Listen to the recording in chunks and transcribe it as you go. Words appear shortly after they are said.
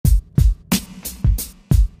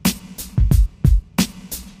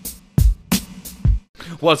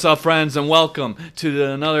What's up, friends, and welcome to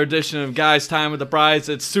another edition of Guys Time with the Brides.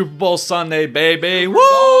 It's Super Bowl Sunday, baby.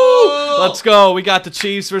 Woo! Let's go. We got the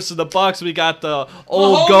Chiefs versus the Bucks. We got the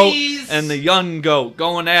old goat and the young goat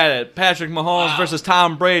going at it. Patrick Mahomes versus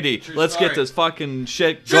Tom Brady. Let's get this fucking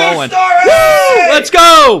shit going. Woo! Let's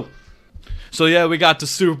go! So, yeah, we got the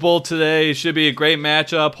Super Bowl today. It should be a great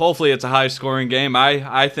matchup. Hopefully, it's a high-scoring game.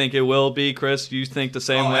 I think it will be. Chris, you think the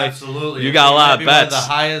same way? Absolutely. You got a lot of bets. One of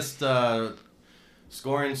the highest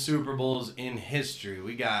scoring Super Bowls in history.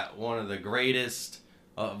 We got one of the greatest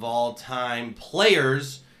of all time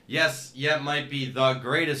players. Yes, yet might be the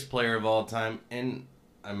greatest player of all time. And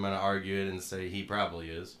I'm going to argue it and say he probably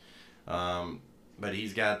is. But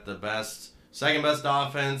he's got the second best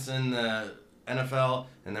offense in the NFL.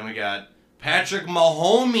 And then we got Patrick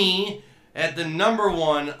Mahomes at the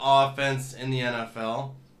 #1 offense in the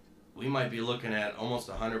NFL. We might be looking at almost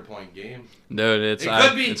a 100-point game. Dude, it's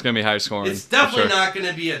going to be high scoring. It's definitely not going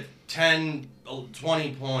to be a 10,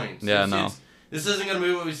 20 points. Yeah, This isn't going to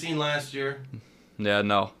be what we've seen last year. Yeah,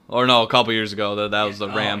 no. Or no, a couple years ago. That was the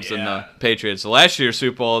Rams and the Patriots. So last year's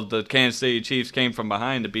Super Bowl, the Kansas City Chiefs came from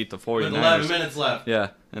behind to beat the 49ers. With 11 minutes left. Yeah,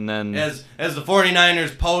 and then... As the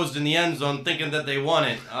 49ers posed in the end zone thinking that they won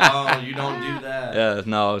it. Oh, you don't do that. Yeah,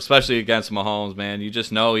 no, especially against Mahomes, man. You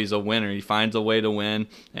just know he's a winner. He finds a way to win.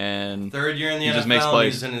 And third year in the NFL, just makes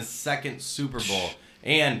plays. He's in his second Super Bowl.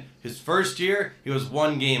 And his first year, he was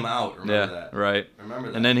one game out. Remember that? Right. Remember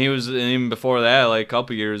that. And then he was, even before that, like a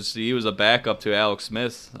couple years, he was a backup to Alex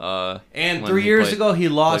Smith. And 3 years ago, he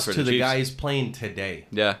lost to the guy he's playing today.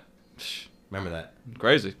 Yeah. Remember that?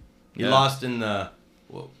 Crazy. He lost in the...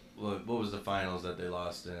 What was the finals that they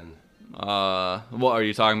lost in? What are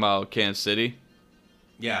you talking about? Kansas City?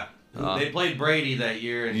 Yeah. They played Brady that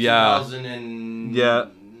year in 2000 Yeah.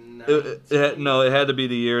 It had to be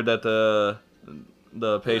the year that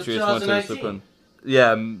the Patriots went to the Super Bowl.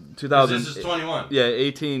 Yeah, 2000. This is 21. Yeah,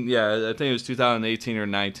 18. Yeah, I think it was 2018 or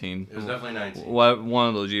 19. It was definitely 19. One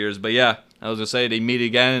of those years. But yeah, I was gonna say they meet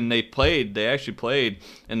again and they actually played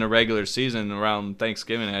in the regular season around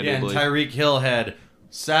Thanksgiving. I do believe. And Tyreek Hill had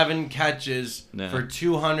 7 catches for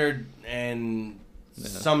 200 and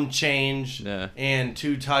some change and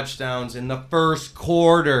 2 touchdowns in the first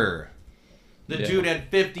quarter. The dude had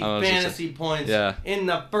 50 fantasy points in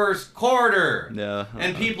the first quarter. Yeah.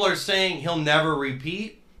 And people are saying he'll never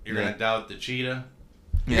repeat. You're going to doubt the cheetah?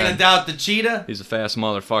 You're going to doubt the cheetah? He's a fast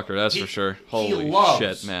motherfucker, that's for sure. Holy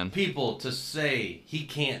shit, man. People to say he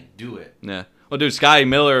can't do it. Yeah. Well, dude, Scotty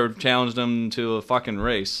Miller challenged him to a fucking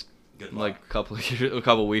race. Like a couple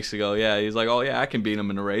weeks ago. Yeah, he's like, oh, yeah, I can beat him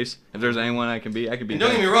in a race. If there's anyone I can beat, I can beat him.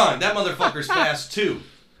 Don't get me wrong, that motherfucker's fast, too.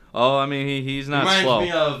 Oh, I mean, he's not slow.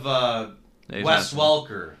 Reminds me of... Wes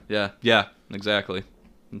Welker. Yeah, exactly.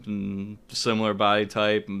 Similar body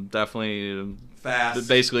type, definitely fast.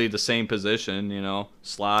 Basically the same position,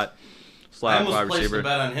 slot I almost wide placed receiver. a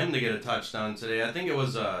bet on him to get a touchdown today. I think it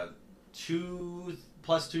was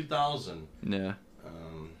plus 2,000. Yeah.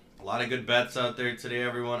 A lot of good bets out there today,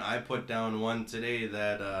 everyone. I put down one today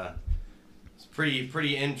that is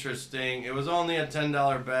pretty interesting. It was only a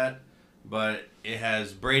 $10 bet, but it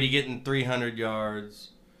has Brady getting 300 yards.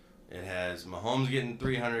 It has Mahomes getting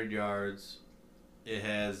 300 yards. It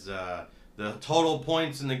has the total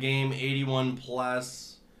points in the game, 81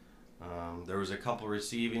 plus. There was a couple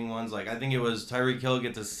receiving ones. Like I think it was Tyreek Hill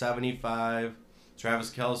get to 75.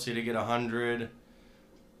 Travis Kelce to get 100.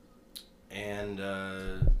 And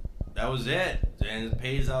that was it. And it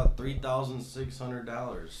pays out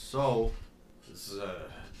 $3,600. So, this is,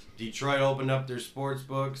 Detroit opened up their sports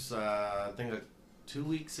books, I think 2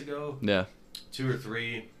 weeks ago. Yeah. 2 or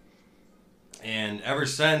 3. And ever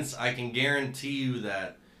since, I can guarantee you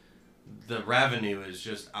that the revenue is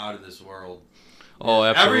just out of this world. Oh,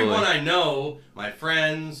 absolutely. Everyone I know, my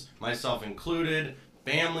friends, myself included,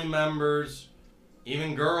 family members,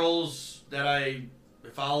 even girls that I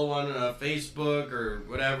follow on Facebook or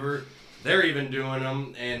whatever, they're even doing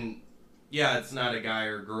them. And yeah, it's not a guy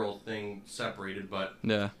or girl thing separated, but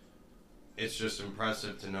it's just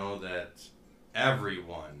impressive to know that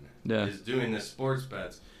everyone is doing this sports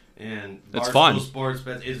bets. And it's fun. Sports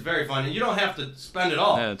bets is very fun, and you don't have to spend it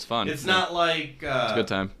all. Yeah, it's fun. It's not like it's a good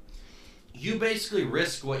time. You basically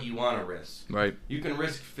risk what you want to risk. Right. You can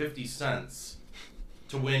risk 50 cents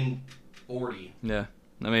to win 40. Yeah.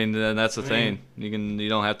 I mean, that's the thing. You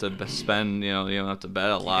don't have to spend. You don't have to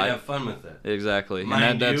bet a lot. You can have fun with it. Exactly.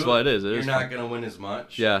 And that's what it is. You're not going to win as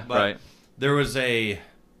much. Yeah. But right. There was I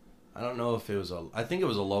don't know if it was I think it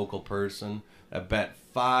was a local person that bet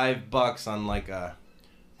 $5 on like I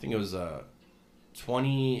think it was a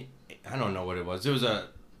 20, I don't know what it was. It was a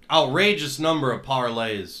outrageous number of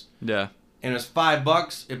parlays. Yeah. and it was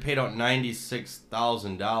 $5. It paid out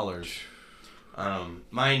 $96,000.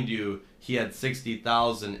 Mind you, he had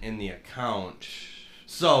 $60,000 in the account.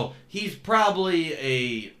 So he's probably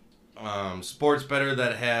a sports bettor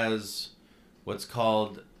that has what's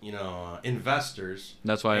called, investors.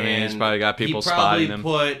 That's what I mean. He's probably got people spotting him. He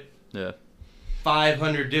probably put yeah.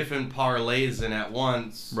 500 different parlays in at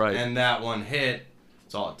once, right? And that one hit.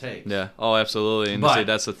 That's all it takes. Yeah. Oh, absolutely. And see,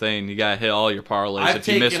 that's the thing. You gotta hit all your parlays. If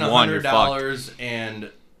you miss one, you're fucked. I've taken $100 and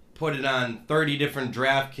put it on 30 different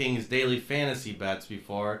DraftKings daily fantasy bets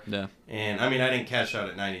before. Yeah. And I mean, I didn't cash out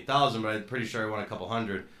at 90,000, but I'm pretty sure I won a couple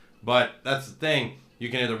hundred. But that's the thing. You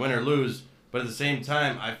can either win or lose. But at the same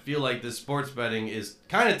time, I feel like this sports betting is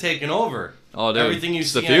kind of taking over. Oh, dude, everything you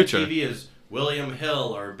it's see the future. on TV is William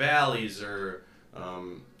Hill or Bally's or the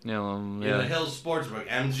Hill Sportsbook,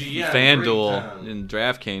 MGM, FanDuel, and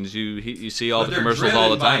DraftKings. You see all the commercials all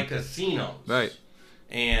the time. By casinos, right?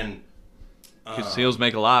 And casinos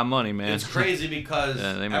make a lot of money, man. It's crazy because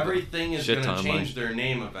everything is going to change their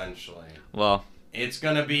name eventually. Well, it's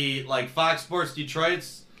going to be like Fox Sports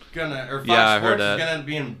Detroit's Fox Sports is gonna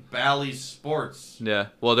be in Bally Sports. Yeah.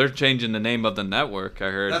 Well, they're changing the name of the network.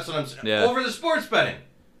 I heard. That's what I'm saying. Yeah. Over the sports betting.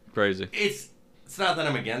 Crazy. It's not that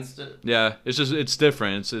I'm against it. Yeah. It's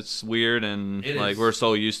different. It's weird and we're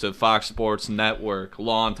so used to Fox Sports Network a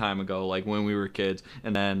long time ago, like when we were kids,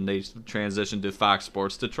 and then they transitioned to Fox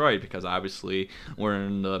Sports Detroit because obviously we're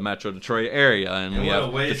in the Metro Detroit area and we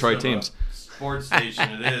have Detroit teams. Sports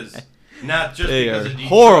station it is. Not just they because are of Detroit,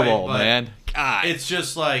 horrible, but man. God. It's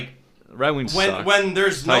just like Red Wings suck. When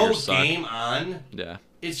there's Tigers no suck. game on. Yeah.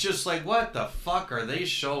 It's just like, what the fuck are they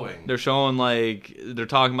showing? They're showing they're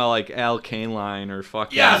talking about like Al Kaline or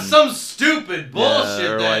fucking some stupid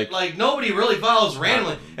bullshit that like nobody really follows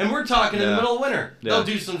randomly. And we're talking in the middle of winter. Yeah. They'll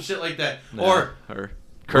do some shit like that. Yeah. Or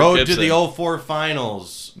Kirk Road Gibson. to the 04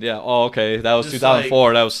 finals. Yeah. Oh, okay. That was Just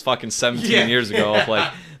 2004. That was fucking 17 years ago.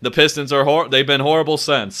 Like the Pistons are they've been horrible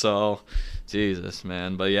since. So, Jesus,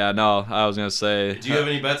 man. But yeah, no. I was gonna say. Do you have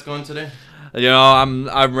any bets going today?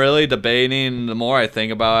 I'm really debating. The more I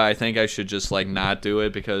think about it, I think I should just not do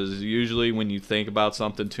it because usually when you think about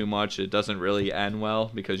something too much, it doesn't really end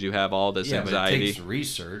well because you have all this anxiety. But it takes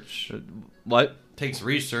research. What? It takes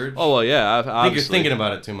research. Oh well, yeah. I think you're thinking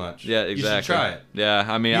about it too much. Yeah, exactly. You should try it. Yeah,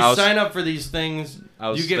 I mean, you sign up for these things.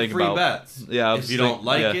 You get free bets. Yeah. If you don't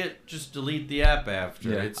like it, just delete the app after.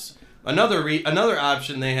 Yeah. It's another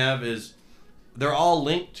option they have is they're all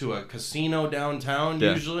linked to a casino downtown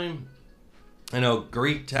usually. I know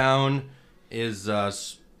Greektown is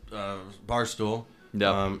Barstool.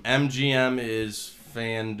 Yeah. MGM is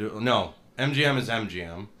FanDuel. No, MGM is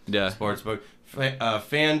MGM. Yeah. Sportsbook.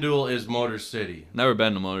 FanDuel is Motor City. Never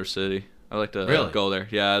been to Motor City. I like to go there.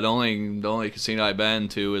 Yeah, the only casino I've been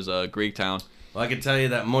to is Greektown. Well, I can tell you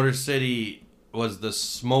that Motor City was the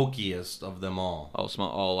smokiest of them all. Oh,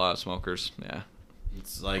 a lot of smokers. Yeah.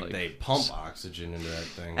 It's like they pump oxygen into that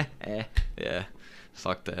thing. Yeah.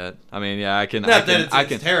 Fuck that. I mean, yeah, I can. Not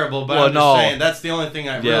that it's terrible, but I'm just saying that's the only thing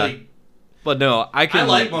I really. But no, I can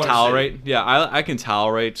tolerate. City. Yeah, I can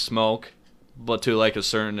tolerate smoke, but to a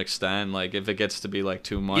certain extent, if it gets to be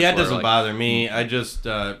too much. Yeah, it doesn't bother me. I just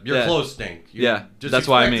your clothes stink. Just that's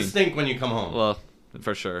what I mean. To stink when you come home. Well,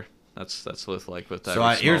 for sure. That's with that. So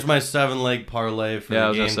here's my 7-leg parlay for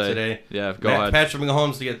the game today. Yeah, go ahead. Patrick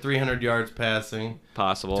Mahomes to get 300 yards passing.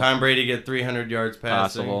 Possible. Tom Brady to get 300 yards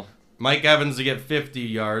passing. Possible. Mike Evans to get 50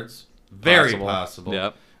 yards. Very possible.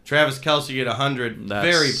 Yep. Travis Kelce to get 100.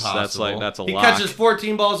 Very possible. That's a lock. He catches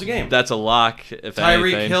 14 balls a game. That's a lock, if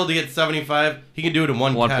Tyreek anything. Hill to get 75. He can do it in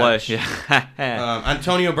one catch. Play. Yeah.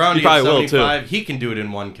 Antonio Brown to get 75. He can do it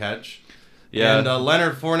in one catch. Yeah. And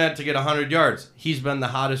Leonard Fournette to get 100 yards. He's been the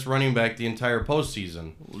hottest running back the entire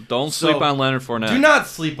postseason. Don't sleep on Leonard Fournette. Do not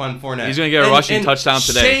sleep on Fournette. He's going to get a rushing touchdown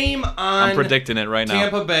today. Shame on I'm predicting it right now.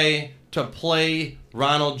 Tampa Bay to play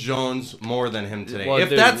Ronald Jones more than him today. Well,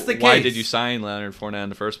 that's the case. Why did you sign Leonard Fournette in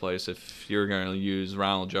the first place if you're going to use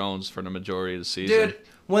Ronald Jones for the majority of the season? Dude,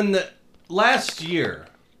 when last year,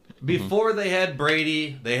 before they had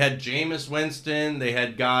Brady, they had Jameis Winston, they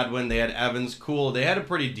had Godwin, they had Evans, Cool. They had a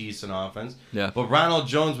pretty decent offense. Yeah. But Ronald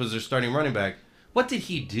Jones was their starting running back. What did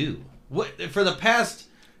he do? For the past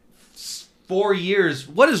 4 years,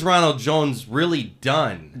 what has Ronald Jones really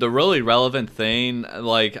done? The really relevant thing,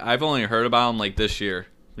 I've only heard about him this year.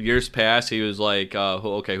 Years past, he was who's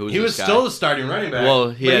he this was guy? still the starting running back.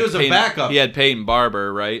 Well, he was a backup. He had Peyton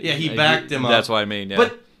Barber, right? Yeah, he backed him up. That's what I mean. Yeah.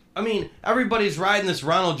 But I mean, everybody's riding this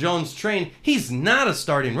Ronald Jones train. He's not a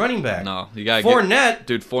starting running back. No, you got Fournette.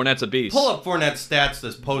 Dude, Fournette's a beast. Pull up Fournette's stats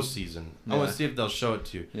this postseason. I want Yeah. to see if they'll show it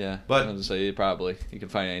to you. Yeah, But- I was gonna say you can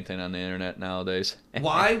find anything on the internet nowadays.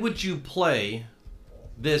 Why would you play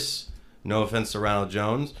this, no offense to Ronald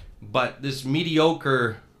Jones, but this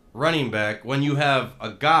mediocre running back when you have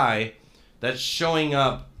a guy that's showing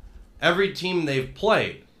up every team they've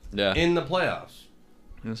played Yeah, in the playoffs?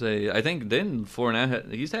 I think then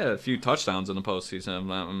Fournette he's had a few touchdowns in the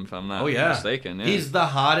postseason. If I'm not Oh, yeah. mistaken. Yeah. He's the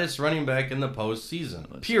hottest running back in the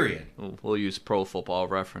postseason. Period. We'll use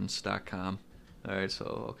ProFootballReference.com. All right,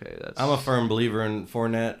 so okay, that's. I'm a firm believer in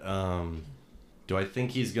Fournette. Do I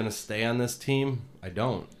think he's going to stay on this team? I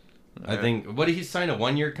don't. I think, what did he sign, a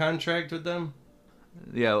 1-year contract with them?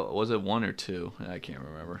 Yeah, was it 1 or 2? I can't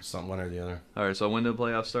remember. Some one or the other. All right, so when did the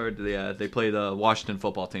playoffs start? Yeah, they played the Washington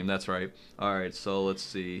football team. That's right. All right, so let's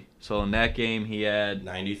see. So in that game, he had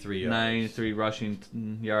 93 yards. 93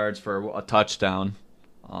 rushing yards for a touchdown.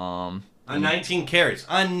 On 19 carries.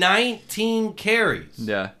 On 19 carries.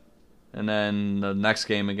 Yeah, and then the next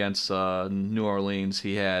game against New Orleans,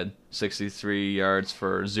 he had 63 yards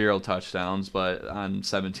for 0 touchdowns, but on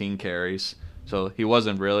 17 carries. So he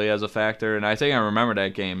wasn't really as a factor, and I think I remember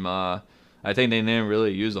that game. I think they didn't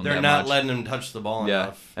really use him. They're that not much. letting him touch the ball Yeah,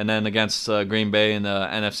 enough. and then against Green Bay in the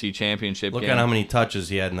NFC Championship Look game, at how many touches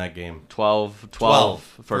he had in that game. 12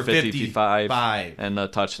 for 55 and a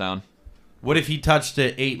touchdown. What if he touched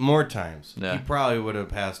it 8 more times? Yeah. He probably would have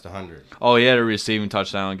passed 100. Oh, he had a receiving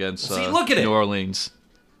touchdown against See, look at it. New Orleans,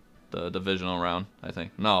 the divisional round, I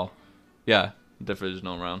think. No, yeah,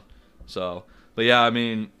 divisional round. So, but yeah, I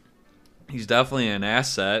mean, he's definitely an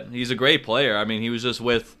asset. He's a great player. I mean, he was just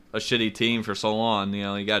with a shitty team for so long. You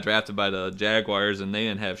know, he got drafted by the Jaguars, and they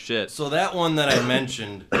didn't have shit. So that one that I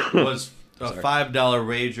mentioned was a Sorry. $5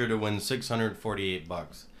 wager to win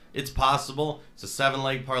 $648. It's possible. It's a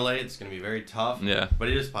 7-leg parlay. It's going to be very tough. Yeah. But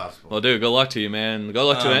it is possible. Well, dude, good luck to you, man. Good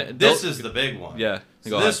luck to it. This is the big one. Yeah. So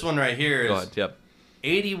Go this ahead. one right here Go is ahead. Yep.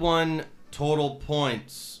 81 total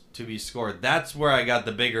points to be scored. That's where I got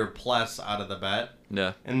the bigger plus out of the bet.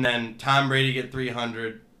 Yeah. And then Tom Brady get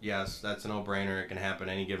 300. Yes, that's a no-brainer. It can happen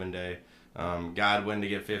any given day. Godwin to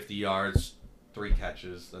get 50 yards, 3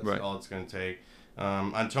 catches. That's Right. all it's going to take.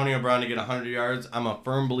 Antonio Brown to get 100 yards. I'm a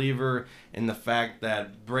firm believer in the fact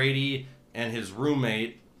that Brady and his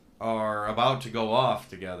roommate are about to go off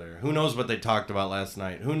together. Who knows what they talked about last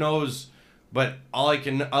night? Who knows? But all I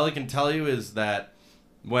can tell you is that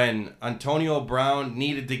when Antonio Brown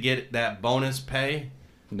needed to get that bonus pay,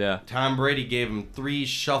 Yeah. Tom Brady gave him 3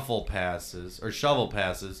 shovel passes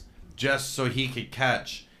just so he could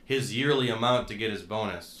catch his yearly amount to get his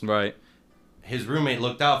bonus. Right. His roommate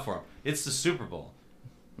looked out for him. It's the Super Bowl.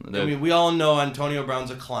 The- I mean, we all know Antonio Brown's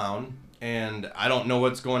a clown, and I don't know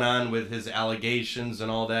what's going on with his allegations and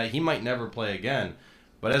all that. He might never play again,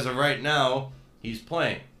 but as of right now, he's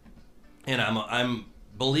playing, and I'm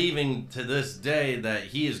believing to this day that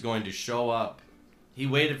he is going to show up. He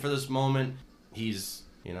waited for this moment. He's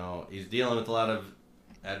dealing with a lot of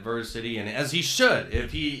adversity, and as he should.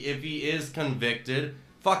 If he is convicted,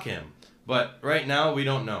 fuck him. But right now, we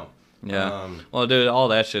don't know. Yeah. Well, dude, all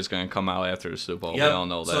that shit's gonna come out after the Super Bowl. Yep. We all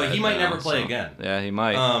know that. So he might you know, never play so- again. Yeah, he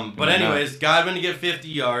might. He But might not. anyways, Godwin to get 50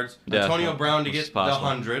 yards, Yeah, Antonio Brown to which is get the possible.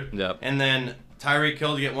 100, Yep. and then Tyreek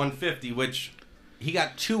Hill to get 150, which he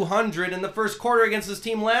got 200 in the first quarter against his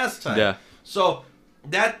team last time. Yeah. So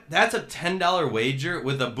that's a $10 wager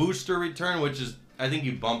with a booster return, which is, I think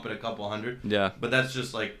you bump it a couple hundred. Yeah. But that's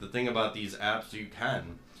just like the thing about these apps, you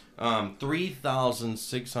can.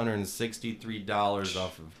 $3,663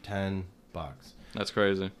 off of $10. That's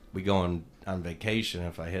crazy. We going on vacation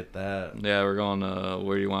if I hit that. Yeah, we're going.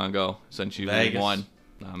 Where do you want to go? Since you Vegas. won,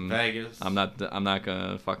 Vegas. I'm not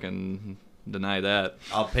gonna fucking deny that.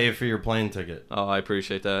 I'll pay for your plane ticket. Oh, I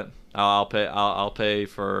appreciate that. I'll pay. I'll pay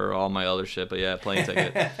for all my other shit. But yeah, plane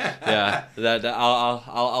ticket. Yeah, that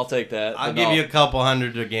I'll take that. I'll But give no. you a couple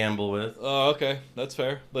hundred to gamble with. Oh, okay, that's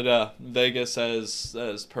fair. But Vegas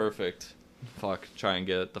says perfect. Fuck, try and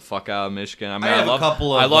get the fuck out of Michigan. I mean, I have a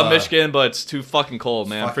couple of, I love Michigan, but it's too fucking cold,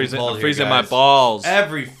 man. I'm fucking freezing. cold I'm here, freezing my guys. balls.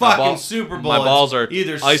 Every fucking ball- Super Bowl, my balls it's are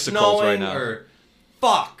either icicles snowing right now. or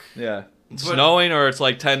fuck. Yeah, it's But- snowing or it's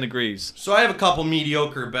like 10 degrees. So I have a couple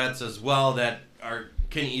mediocre bets as well that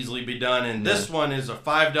can easily be done, and this one is a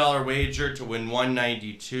 $5 wager to win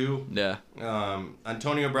 192. Yeah,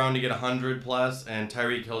 Antonio Brown to get 100 plus, and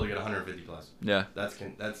Tyreek Hill to get 150 plus. yeah. That's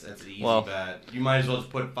an easy Well- bet. You might as well just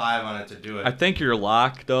put 5 on it to do it. I think your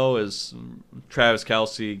lock though is Travis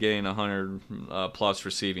Kelce getting 100 plus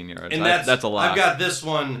receiving yards. And That's a lock. I've got this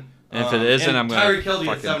one And if it isn't, I'm gonna Tyreek Hill to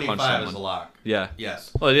get fucking punch 75 is a someone. lock. Yeah.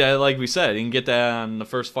 Yes. Well, yeah, like we said, you can get that on the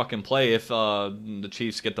first fucking play if the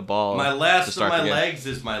Chiefs get the ball. My to last of start my the game. legs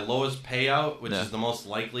is my lowest payout, which Yeah. is the most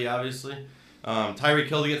likely, obviously. Tyreek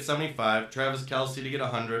Hill to get 75, Travis Kelce to get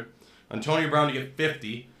 100, Antonio Brown to get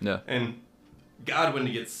 50, Yeah. and Godwin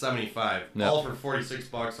to get 75. Yeah. All for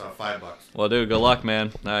 $46 off $5. Well, dude, good luck,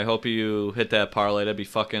 man. I hope you hit that parlay. That'd be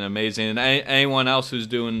fucking amazing. And anyone else who's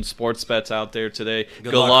doing sports bets out there today,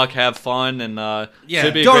 good luck. Have fun, and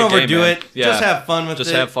should be a don't great overdo game, man. it. Yeah. Just have fun with it.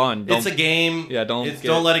 Just have fun. It's a game. Yeah, don't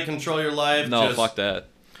let it control your life. No, Just, fuck that.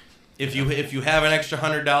 If you have an extra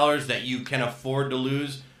 $100 that you can afford to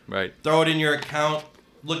lose, Right. throw it in your account.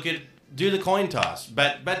 Do the coin toss.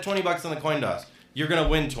 Bet $20 on the coin toss. You're gonna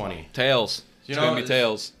win 20. Tails. You It's know, gonna be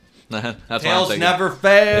tails. That's what I'm Tails thinking. never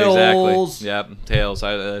fails. Exactly. Yep. Tails.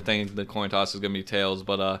 I think the coin toss is gonna be tails,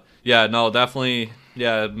 but yeah, no, definitely.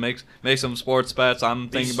 Yeah, make some sports bets. I'm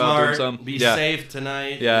Be thinking smart, about doing some. Be yeah. safe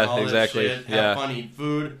tonight. Yeah, and all exactly. That shit. Yeah. Have fun. Eat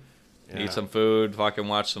food. Yeah. Eat some food. Fucking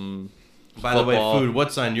watch some. By the way, football. food.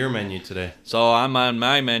 What's on your menu today? So I'm on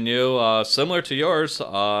my menu, similar to yours.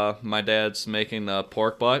 My dad's making the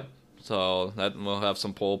pork butt, so that we'll have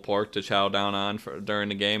some pulled pork to chow down on during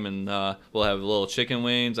the game, and we'll have little chicken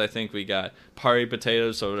wings. I think we got party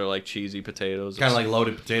potatoes, so they're like cheesy potatoes. Kind of like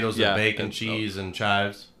loaded potatoes Yeah, with bacon, and- cheese, and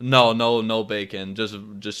chives. No bacon,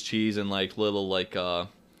 just cheese and like little like Green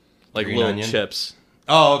little onion? chips.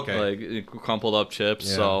 Oh, okay. Like crumpled up chips.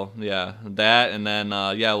 Yeah. So yeah, that, and then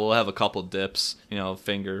we'll have a couple dips,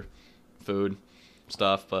 finger food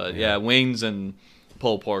stuff. But yeah, wings and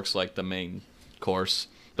pulled pork's like the main course.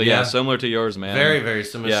 But yeah, similar to yours, man. Very, very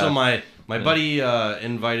similar. Yeah. So my buddy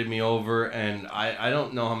invited me over, and I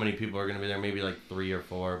don't know how many people are going to be there. Maybe like 3 or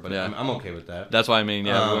 4, but Yeah. I'm okay with that. That's what I mean.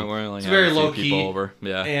 Yeah, we're only it's having very a few low people key. over.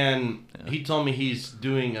 Yeah. And he told me he's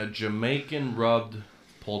doing a Jamaican rubbed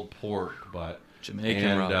pulled pork butt. Jamaican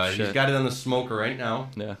and rub, he's shit. got it on the smoker right now.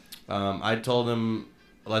 Yeah. I told him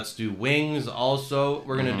let's do wings also.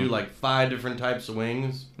 We're gonna do like 5 different types of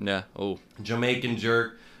wings. Yeah. Oh. Jamaican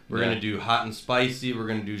jerk. We're Yeah. gonna do hot and spicy. We're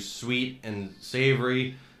gonna do sweet and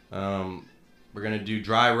savory. We're gonna do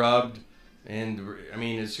dry rubbed, and I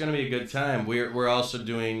mean it's gonna be a good time. We're also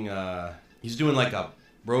doing. He's doing like a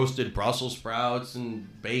roasted Brussels sprouts and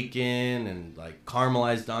bacon and like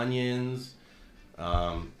caramelized onions.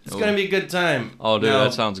 It's gonna be a good time. Oh, dude, Now,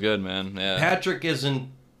 that sounds good, man. Yeah. Patrick isn't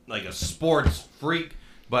like a sports freak,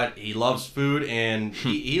 but he loves food and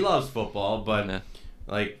he loves football. But Yeah.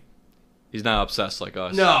 like. He's not obsessed like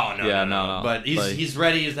us. No. But Like, he's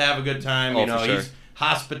ready to have a good time. Oh, You know, for sure. he's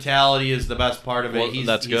hospitality is the best part of it. Well, He's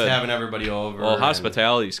that's good. having everybody over. Well, and-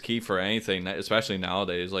 hospitality is key for anything, especially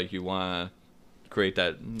nowadays. Like, you want to create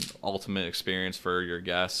that ultimate experience for your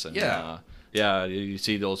guests. And, Yeah. you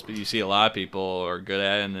see a lot of people are good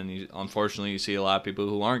at it, and then unfortunately you see a lot of people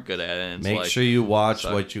who aren't good at it. And it's Make like, sure you watch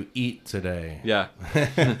suck. what you eat today. Yeah.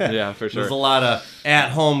 Yeah, for sure. There's a lot of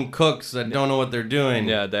at-home cooks that don't know what they're doing.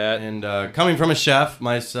 Yeah, that. And coming from a chef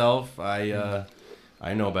myself, I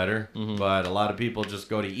know better. Mm-hmm. But a lot of people just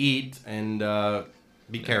go to eat and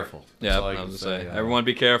be careful. Yeah, That's all I can was gonna say. say. Everyone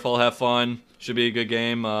be careful, have fun. Should be a good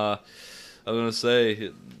game. I was gonna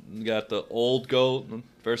say, you got the old goat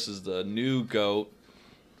versus the new goat.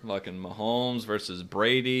 Fucking Mahomes versus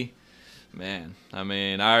Brady. Man, I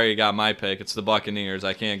mean, I already got my pick. It's the Buccaneers.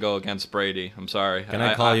 I can't go against Brady. I'm sorry. Can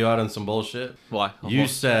I call you out on some bullshit? Why? You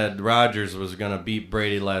said Rodgers was gonna beat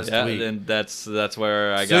Brady last Yeah, week. and that's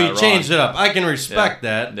where I got So it you wrong. changed it up. I can respect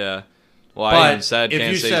that. Yeah. Well, I even But said if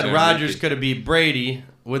Kansas you State's said gonna Rodgers beat- could have beat Brady,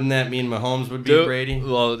 wouldn't that mean Mahomes would beat Dude, Brady?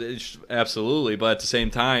 Well, absolutely, but at the same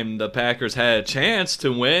time, the Packers had a chance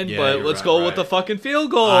to win. Yeah, but you're let's right, go right. with the fucking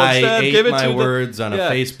field goal I instead. ate Give it my to words on a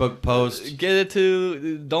yeah. Facebook post.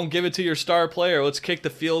 Don't give it to your star player. Let's kick the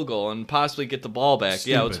field goal and possibly get the ball back.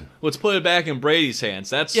 Yeah, Stupid. let's put it back in Brady's hands.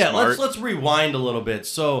 That's Yeah, smart. let's rewind a little bit.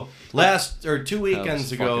 So 2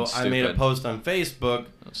 weekends ago, fucking I made a stupid. post on Facebook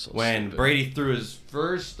That's so when stupid. Brady threw his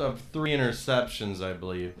first of 3 interceptions, I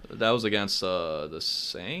believe. That was against the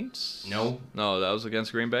Saints. No, that was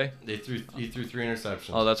against Green Bay. he threw 3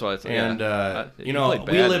 interceptions. Oh, that's what I thought. And yeah. you He know, played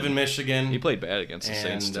we bad. live in Michigan. He played bad against the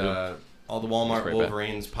Saints and too. all the Walmart pretty bad.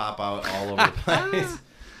 Wolverines pop out all over the place.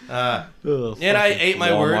 Ugh, And I fucking ate my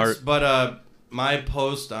Walmart. words, but my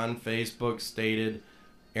post on Facebook stated,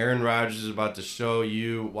 Aaron Rodgers is about to show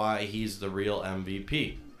you why he's the real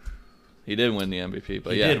MVP. He did win the MVP,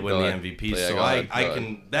 but He yeah, did win go the ahead. MVP, But yeah, so go ahead, I go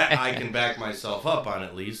ahead. can back myself up on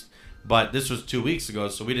at least. But this was 2 weeks ago,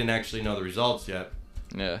 so we didn't actually know the results yet.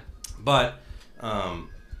 Yeah. But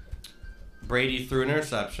Brady threw an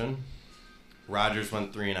interception. Rodgers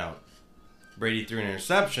went 3 and out. Brady threw an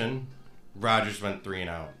interception. Rodgers went 3 and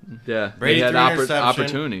out. Yeah, Brady they had threw interception,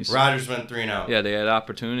 opportunities. Rodgers went 3 and out. Yeah, they had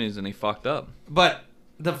opportunities and he fucked up. But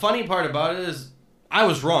the funny part about it is I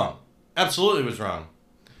was wrong. Absolutely was wrong.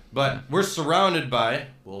 But we're surrounded by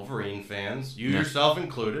Wolverine fans, you yourself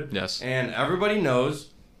included. Yes. And everybody knows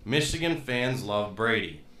Michigan fans love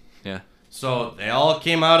Brady. Yeah. So they all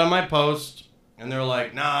came out on my post and they're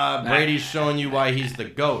like, nah, Brady's showing you why he's the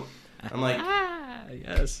GOAT. I'm like,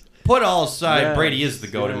 yes. Put all aside, Yes, Brady is the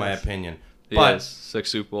GOAT in my yes. opinion. But But 6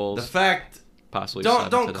 Super Bowls, the fact, possibly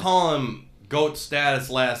don't 7 today. call him GOAT status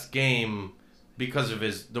last game because of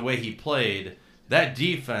the way he played. That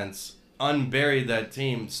defense unburied that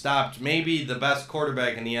team, stopped maybe the best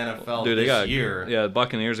quarterback in the NFL Dude, this year. Yeah, the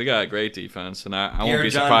Buccaneers, they got a great defense, and I won't Pierre be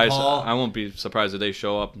John surprised. Paul. I won't be surprised if they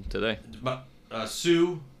show up today.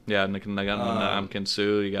 Sue, Yeah, they got Ndamukong Suh,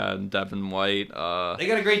 you got Devin White, they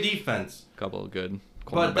got a great defense. a couple of good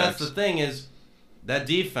cornerbacks. But that's the thing is, that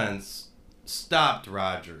defense stopped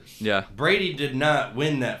Rodgers. Yeah. Brady did not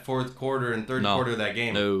win that fourth quarter and third quarter of that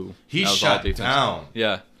game. No, He that was all shut defense. down.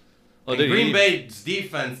 Yeah. Well, And dude, Green Bay's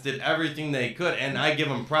defense did everything they could, and I give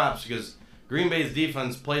them props because Green Bay's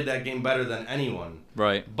defense played that game better than anyone.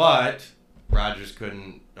 Right. But Rodgers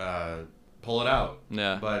couldn't pull it out.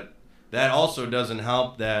 Yeah. But that also doesn't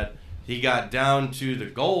help that he got down to the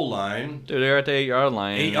goal line. Dude, they're at the 8-yard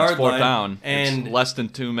line. 8-yard it's fourth line, down. and it's less than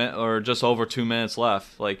 2 minutes, or just over 2 minutes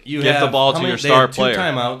left. Like, You give have the ball how to many- your they star had player. 2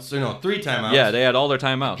 timeouts, or no, 3 timeouts. Yeah, they had all their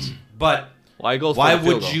timeouts. But Why go? For why the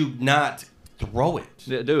field would goal? you not throw it?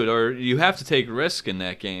 Yeah, dude, or you have to take risk in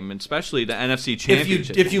that game, especially the NFC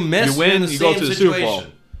Championship. If you miss, you win, you're in the you same go to the Super Bowl.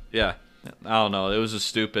 situation. Yeah, I don't know. It was just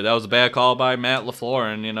stupid. That was a bad call by Matt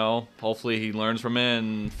LaFleur, and hopefully he learns from it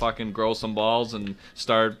and fucking grow some balls and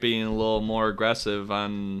start being a little more aggressive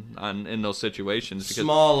in those situations. Because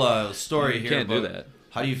Small story you here. can't do but that.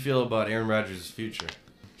 How do you feel about Aaron Rodgers' future?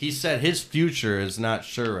 He said his future is not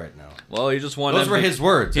sure right now. Well, he just won. Those were his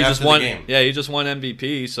words He after just won. the game. Yeah, he just won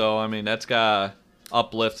MVP. So I mean, that's got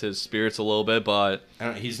uplift his spirits a little bit, but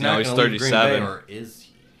He's No, not he's going to leave Green Bay, 37. or is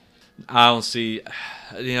he? I don't see.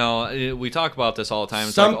 We talk about this all the time.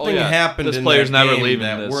 It's Something like, oh, yeah, happened this in player's that never game leaving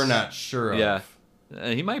that this. we're not sure of. Yeah,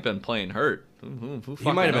 he might have been playing hurt. Who He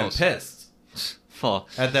fucking might have been knows? pissed Well,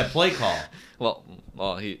 at that play call.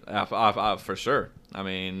 he for sure. I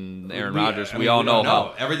mean, Aaron We- Rodgers. I We mean, all we know don't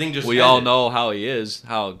how. Everything just We all ended. know how he is.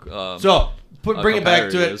 How So, bring it back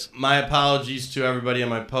competitor to he it. is. My apologies to everybody on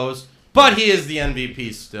my post. But he is the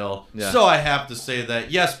MVP still. Yeah. So I have to say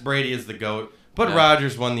that, yes, Brady is the GOAT. But Yeah.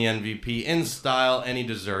 Rodgers won the MVP in style, and he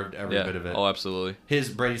deserved every yeah. bit of it. Oh, absolutely. His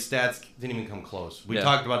Brady stats didn't even come close. We Yeah.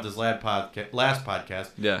 talked about this last podcast.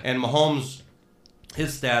 Yeah. And Mahomes,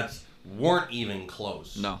 his stats weren't even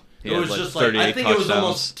close. No. He It had, was like, just like, I 38 think it was touchdowns.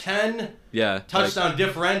 almost 10 Yeah. touchdown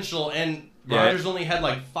differential, and Yeah. Rodgers only had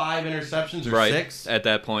like 5 interceptions or right 6. at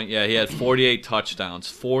that point. Yeah, he had 48 touchdowns.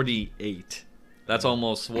 48. That's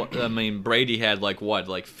almost what I mean. Brady had like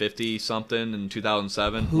 50 something in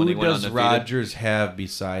 2007 when he Who went does undefeated. Rodgers have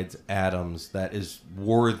besides Adams that is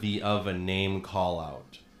worthy of a name call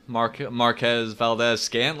out? Marquez Valdez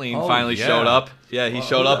Scantling Oh, finally yeah. showed up. Yeah, he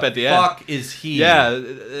showed Who up the at the end. fuck is he? Yeah,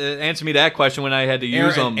 answer me that question when I had to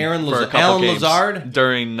use him Aaron for a Lazard- couple Alan games Lazard?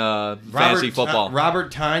 during fantasy football.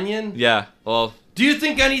 Robert Tanyan? Yeah, well, Do you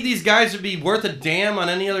think any of these guys would be worth a damn on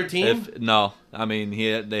any other team? I mean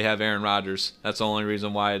they have Aaron Rodgers. That's the only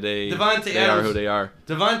reason why they Devontae are Adams- who they are.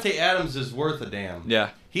 Devontae Adams is worth a damn. Yeah,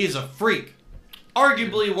 He's a freak.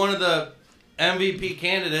 Arguably one of the MVP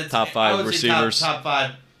candidates. Top 5 I would say receivers.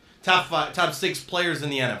 top 6 players in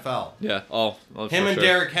the NFL. yeah. Oh, Him for and sure.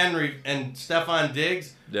 Derrick Henry and Stephon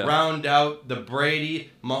Diggs Yeah. round out the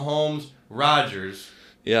Brady, Mahomes, Rodgers.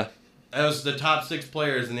 Yeah, As the top 6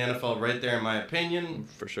 players in the NFL right there, in my opinion.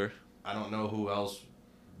 for sure. I don't know who else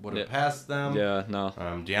would have Yeah. passed them. Yeah, no.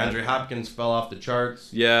 DeAndre Hopkins fell off the charts.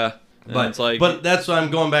 Yeah, and But it's like, but that's what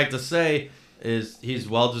I'm going back to say is he's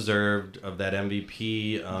well deserved of that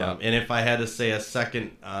MVP. Yeah. And if I had to say a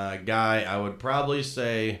second guy, I would probably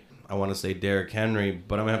say I want to say Derrick Henry,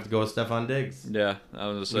 but I'm gonna have to go with Stephon Diggs yeah, I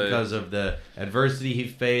was gonna say because of the adversity he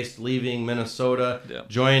faced leaving Minnesota, Yeah.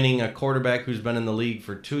 joining a quarterback who's been in the league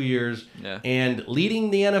for 2 years, Yeah. and leading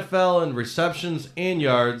the NFL in receptions and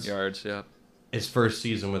yards. Yeah. His first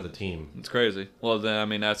season with a team. It's crazy. Well, then I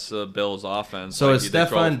mean that's the Bills' offense. So Like, is they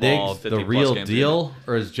throw Stephon the ball Diggs the 50+ real games a deal,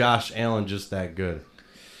 or is Josh Allen just that good?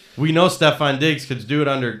 We know Stephon Diggs could do it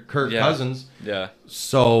under Kirk Yeah. Cousins, year. Yeah,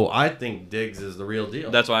 so I think Diggs is the real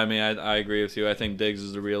deal. that's why I mean I agree with you. I think Diggs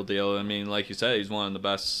is the real deal. I mean, like you said, he's one of the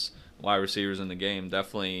best wide receivers in the game.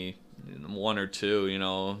 Definitely, one or two,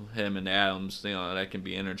 him and Adams, that can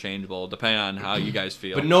be interchangeable depending on how you guys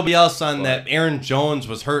feel. But nobody else on that. Aaron Jones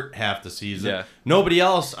was hurt half the season. Yeah. Nobody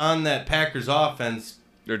else on that Packers offense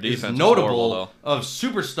Their defense is notable horrible, of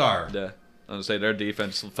superstar. Yeah. I was going to say their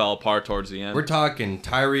defense fell apart towards the end. We're talking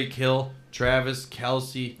Tyreek Hill, Travis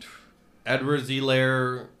Kelce,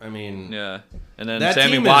 Edwards-Helaire. I mean, yeah. And then that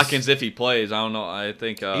Sammy team Watkins, if he plays, I don't know. I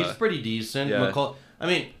think he's pretty decent. yeah.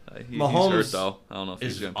 Mahomes he's hurt, though. I don't know if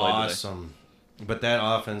he's going to play awesome. But that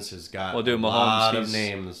offense has got a Mahomes, lot of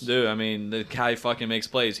names. Dude, I mean, the guy fucking makes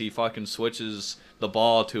plays. He fucking switches the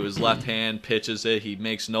ball to his left hand, pitches it. He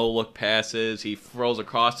makes no-look passes. He throws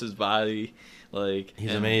across his body.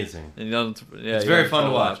 He's amazing. And it's very fun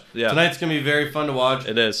to watch. Yeah. Tonight's going to be very fun to watch.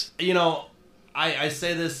 It is. I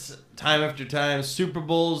say this time after time. Super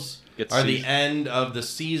Bowls are the end of the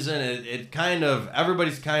season. It kind of,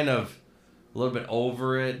 everybody's kind of a little bit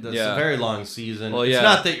over it. It's a very long season. Well, it's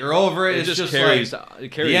not that you're over it. It's just carries, like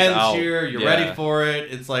it carries the end's out. here. You're ready for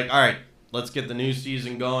it. It's like, all right, let's get the new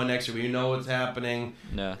season going next year. We know what's happening.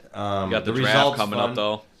 Yeah. You got the draft results coming up,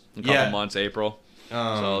 though, in a couple months, April.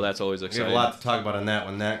 So that's always exciting. We have a lot to talk about on that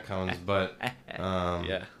when that comes, but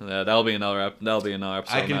that'll be another episode.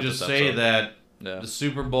 I can just say that the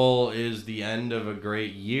Super Bowl is the end of a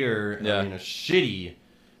great year. Yeah. I mean, a shitty.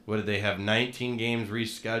 What did they have? 19 games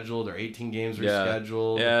rescheduled or 18 games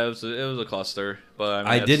rescheduled? Yeah, it was a cluster, but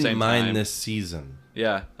I didn't mind this season.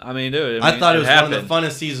 Yeah, I mean, dude. I thought it was one of the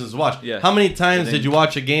funnest seasons to watch. Yeah. How many times did you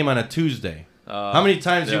watch a game on a Tuesday? How many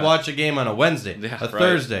times did you watch a game on a Wednesday?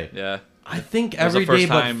 Thursday? Yeah. I think every day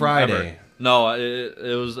but Friday. Ever. No,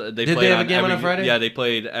 it was. Did they have a game on a Friday? Yeah, they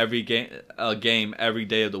played every game every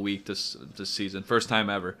day of the week this season. First time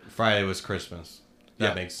ever. Friday was Christmas.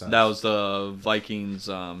 That makes sense. That was the Vikings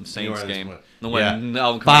Saints game.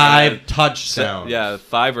 Yeah. 5 touchdowns.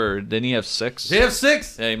 5 or didn't he have 6? Did he have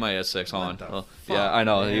 6? Yeah, he might have 6. Hold on. Well, yeah, I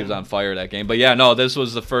know, man. He was on fire that game. But yeah, no, this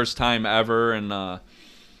was the first time ever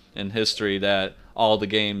in history that all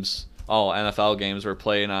NFL games were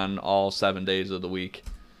played on all 7 days of the week.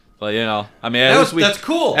 But I mean, that's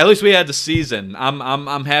cool. At least we had the season.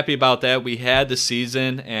 I'm happy about that. We had the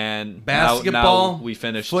season, and basketball, now we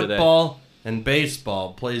finished football, today. And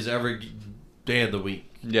baseball plays every day of the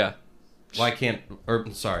week. Yeah. Why can't?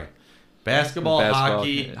 Basketball,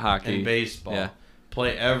 hockey, and baseball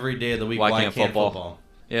play every day of the week. Why can't football?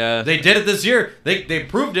 Yeah. They did it this year. They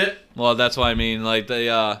proved it. Well, that's what I mean. Like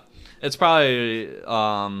it's probably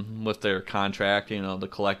with their contract, the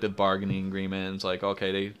collective bargaining agreement. It's like,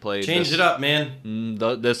 okay, they play. Change it up, man.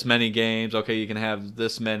 This many games. Okay, you can have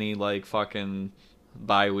this many fucking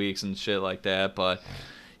bye weeks and shit like that. But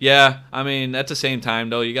yeah, I mean, at the same time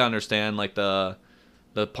though, you gotta understand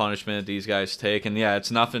the punishment these guys take, and yeah, it's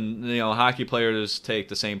nothing. Hockey players take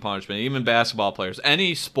the same punishment. Even basketball players,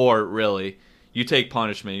 any sport really. You take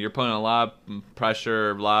punishment. You're putting a lot of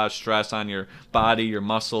pressure, a lot of stress on your body, your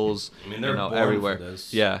muscles. I mean, they're born everywhere. For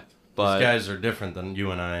this. Yeah, but these guys are different than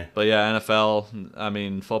you and I. But yeah, NFL. I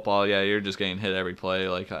mean, football. Yeah, you're just getting hit every play.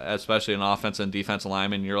 Especially an offensive and defensive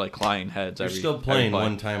lineman, you're colliding heads. You're still playing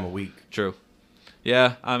one time a week. True.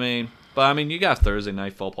 Yeah, I mean, you got Thursday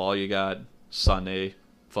night football. You got Sunday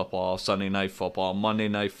football, Sunday night football, Monday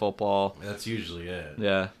night football. That's usually it.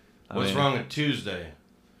 Yeah. What's wrong with Tuesday?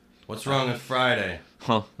 What's wrong with Friday?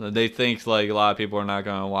 Well, they think a lot of people are not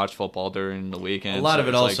going to watch football during the weekend. A lot of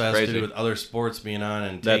it also has to do with other sports being on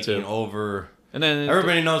and taking over. And then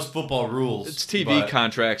everybody knows football rules. It's TV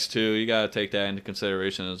contracts too. You got to take that into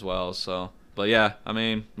consideration as well. So, but yeah, I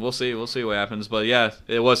mean, we'll see. We'll see what happens. But yeah,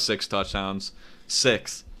 it was 6 touchdowns.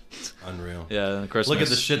 6. Unreal. Yeah, Christmas. Look at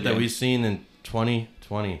the shit that we've seen in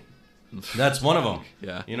 2020. That's one of them.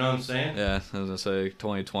 Yeah. You know what I'm saying? Yeah, as I say,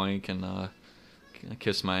 2020 can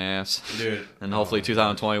kiss my ass. Dude. And hopefully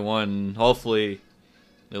 2021, hopefully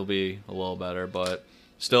it'll be a little better, but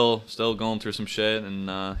still going through some shit, and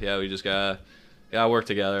we just gotta work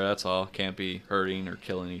together. That's all. Can't be hurting or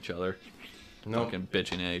killing each other. Fucking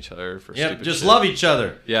bitching at each other for stupid just shit. love each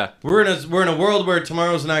other. Yeah. We're in a world where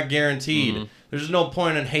tomorrow's not guaranteed. Mm-hmm. There's no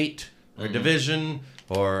point in hate or division,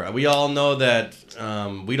 or we all know that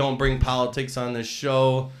we don't bring politics on this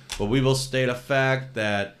show, but we will state a fact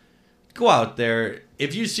that go out there.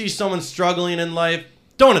 If you see someone struggling in life,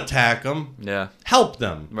 don't attack them. Yeah. Help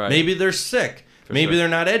them. Right. Maybe they're sick. Maybe they're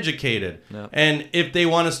not educated. Yep. And if they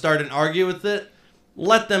want to start an argue with it,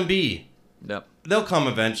 let them be. Yep. They'll come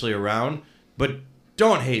eventually around, but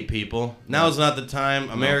don't hate people. Now's not the time.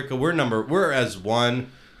 America, we're as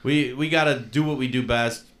one. We got to do what we do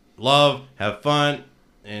best. Love, have fun,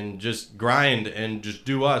 and just grind and just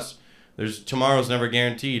do us. tomorrow's never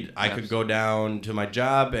guaranteed. I could go down to my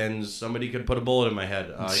job and somebody could put a bullet in my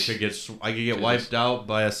head. I could get wiped out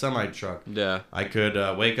by a semi truck. Yeah. I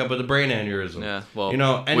could wake up with a brain aneurysm. Yeah. Well,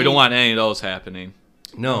 we don't want any of those happening.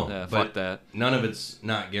 No. Yeah, but fuck that. None of it's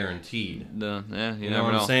not guaranteed. Yeah. You know never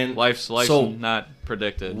what know. I'm saying? Life's So, not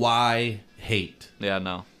predicted. Why hate? Yeah.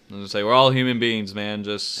 No. I was gonna say we're all human beings, man.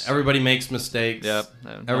 Just everybody makes mistakes. Yep.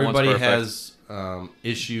 Everybody has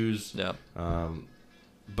issues. Yep.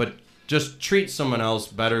 But just treat someone else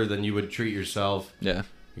better than you would treat yourself. Yeah.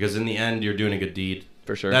 Because in the end, you're doing a good deed.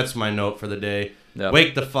 For sure. That's my note for the day. Yep.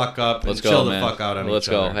 Wake the fuck up and chill the fuck out on Let's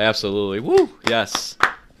each other. go. Absolutely. Woo. Yes.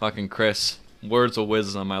 Fucking Chris. Words of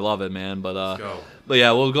wisdom. I love it, man. But Let's go. But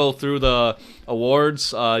yeah, we'll go through the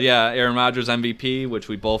awards. Aaron Rodgers MVP, which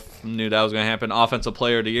we both knew that was going to happen. Offensive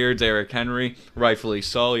Player of the Year, Derrick Henry. Rightfully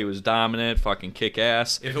so. He was dominant. Fucking kick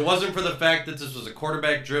ass. If it wasn't for the fact that this was a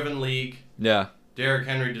quarterback-driven league, yeah, Derrick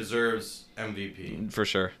Henry deserves MVP. For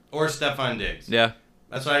sure. Or Stephon Diggs. Yeah.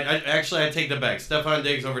 That's why I take that back. Stephon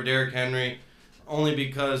Diggs over Derrick Henry, only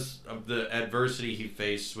because of the adversity he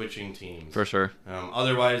faced switching teams. For sure.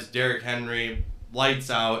 Otherwise, Derrick Henry, lights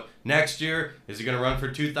out. Next year, is he going to run for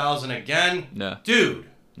 2,000 again? Yeah. Dude.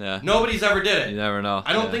 Yeah. Nobody's ever did it. You never know.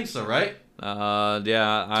 I don't think so, right? I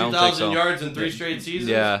don't think 2,000 so. yards in 3 straight seasons?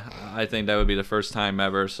 Yeah, I think that would be the first time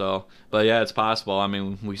ever. So, but yeah, it's possible. I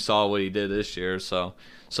mean, we saw what he did this year. So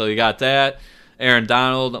you got that. Aaron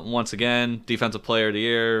Donald, once again, Defensive Player of the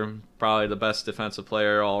Year, probably the best defensive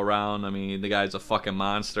player all around. I mean, the guy's a fucking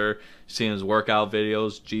monster. Seeing his workout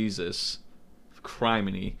videos, Jesus,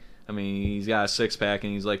 criminy. I mean, he's got a six-pack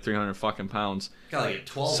and he's like 300 fucking pounds. Got like a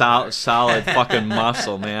 12 Solid fucking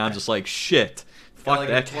muscle, man. I'm just like, shit. Fuck like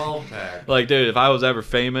that. A 12-pack. Like, dude, if I was ever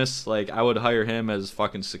famous, like, I would hire him as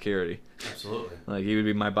fucking security. Absolutely. Like, he would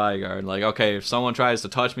be my bodyguard. Like, okay, if someone tries to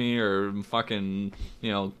touch me or fucking,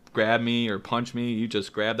 grab me or punch me, you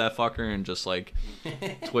just grab that fucker and just, like,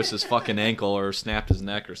 twist his fucking ankle or snap his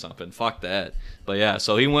neck or something. Fuck that. But, yeah,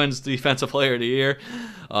 so he wins Defensive Player of the Year.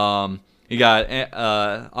 You got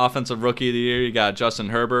Offensive Rookie of the Year. You got Justin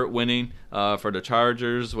Herbert winning for the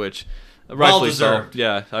Chargers, which... Rightfully so.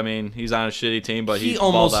 Yeah, I mean, he's on a shitty team, but he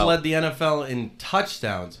almost balled out. led the NFL in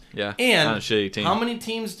touchdowns. Yeah, and on a shitty team. How many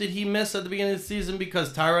teams did he miss at the beginning of the season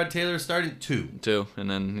because Tyrod Taylor started? 2, and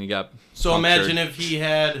then he got. So imagine if he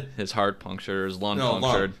had his heart punctured, his lung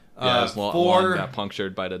punctured. His 4 lung got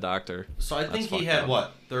punctured by the doctor. So I think he had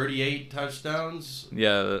 38 touchdowns.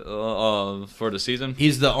 Yeah, for the season.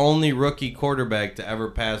 He's the only rookie quarterback to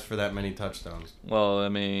ever pass for that many touchdowns. Well, I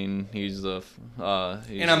mean, he's the.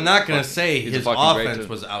 And I'm not gonna say his offense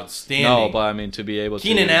was outstanding. No, but I mean to be able to.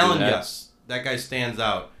 Keenan Allen, yes, that guy stands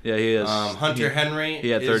out. Yeah, he is. Hunter Henry. He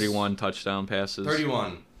had 31 touchdown passes.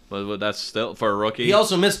 31. But that's still for a rookie. He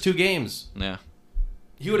also missed 2 games. Yeah.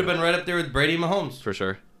 He would have been right up there with Brady Mahomes. For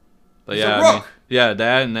sure. But He's yeah, a rook.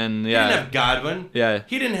 that, and then He didn't have Godwin. Yeah.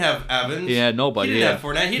 He didn't have Evans. He had nobody. He didn't have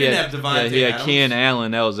Fournette. He didn't have Devontae He had Adams. Keenan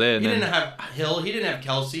Allen. That was it. And he didn't have Hill. He didn't have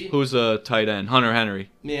Kelsey. Who's a tight end? Hunter Henry.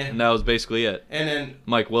 Yeah. And that was basically it. And then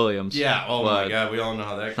Mike Williams. Yeah. Oh my God. We all know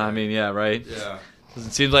how that goes. I mean, yeah, right. Yeah.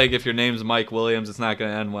 It seems like if your name's Mike Williams, it's not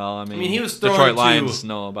going to end well. I mean, he was throwing Detroit Lions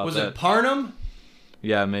know about was that. Was it Parnum?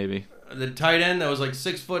 Yeah, maybe. The tight end that was like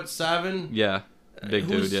 6'7". Yeah. Big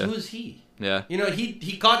dude. Yeah. Who's he? Yeah.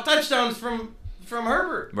 He caught touchdowns from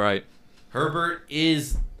Herbert. Right. Herbert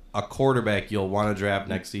is a quarterback you'll want to draft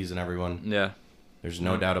next season, everyone. Yeah. There's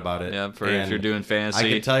no doubt about it. Yeah, if you're doing fantasy. I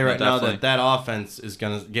can tell you right now that offense is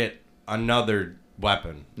going to get another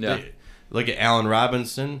weapon. Yeah. Look at Allen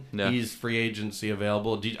Robinson. Yeah. He's free agency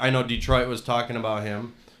available. I know Detroit was talking about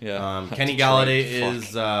him. Yeah. Kenny Galladay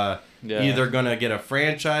is either going to get a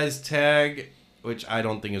franchise tag, which I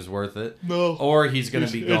don't think is worth it. No. Or he's going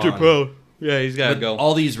to be gone. Interpro. Yeah, he's got to go.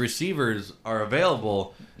 All these receivers are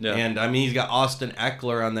available. Yeah. And, I mean, he's got Austin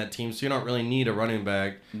Eckler on that team, so you don't really need a running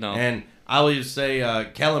back. No. And I always say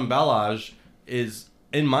Kellen Ballage is,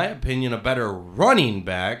 in my opinion, a better running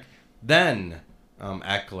back than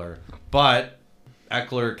Eckler. But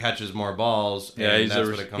Eckler catches more balls. Yeah, and that's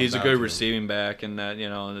what it comes he's a down good to. receiving back, and that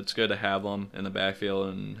and it's good to have him in the backfield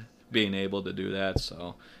and being able to do that.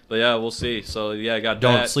 So, but yeah, we'll see. So yeah, I got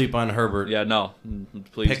Don't that. sleep on Herbert. Yeah, no,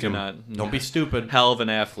 please Pick do him. not. Don't be stupid. Hell of an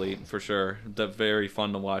athlete for sure. Very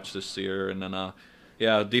fun to watch this year, and then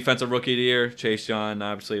yeah, defensive rookie of the year, Chase Young.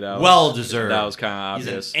 Obviously, that was well deserved. That was kind of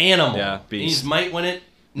obvious. He's an animal. Yeah, beast. He might win it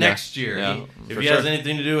next year. Yeah, if he has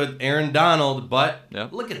anything to do with Aaron Donald, but Yeah.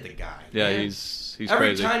 look at the guy. Yeah, man. he's Every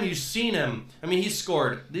crazy. time you've seen him, I mean, he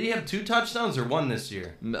scored. Did he have 2 touchdowns or 1 this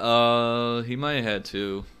year? He might have had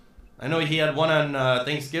 2. I know he had 1 on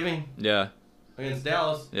Thanksgiving Yeah. against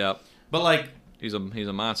Dallas. Yeah. But, like, He's a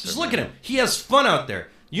monster. Just look at him. He has fun out there.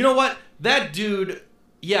 You know what? That dude,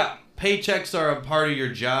 yeah, paychecks are a part of your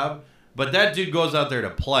job, but that dude goes out there to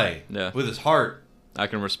play with his heart. I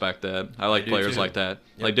can respect that. I like players like that.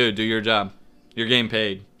 Yep. Like, dude, do your job. You're getting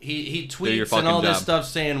paid. He tweets and all this stuff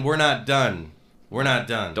saying, we're not done. We're not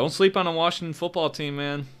done. Don't sleep on the Washington football team,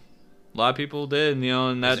 man. A lot of people did,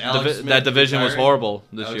 and that division was horrible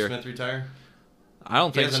this year. Alex Smith retire? I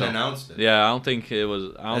don't think so. He hasn't announced it. Yeah, I don't think it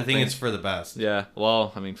was. I think it's for the best. Yeah,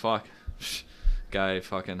 well, I mean, fuck. Guy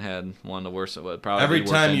fucking had one of the worst. Probably every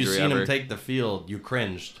worst time you seen ever. him take the field, you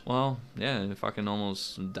cringed. Well, yeah, he fucking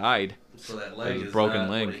almost died. So that leg is broken not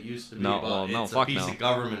leg. what it used to be. No, well, no, it's fuck a piece no. of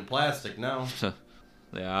government plastic now.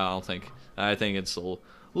 Yeah, I don't think. I think it's a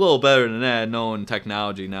little better than that. Knowing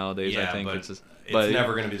technology nowadays, Yeah, I think but it's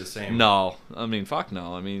never going to be the same. No, I mean, fuck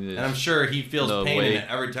no. I mean, and I'm sure he feels pain in it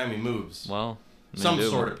every time he moves. Well, some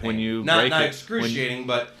sort of pain. When you not break excruciating,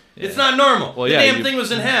 but it's not normal. Well, the damn thing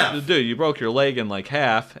was in half. Dude, you broke your leg in like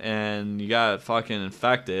half, and you got fucking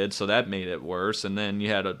infected, so that made it worse. And then you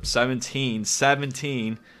had 17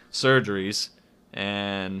 surgeries,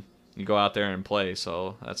 and you go out there and play.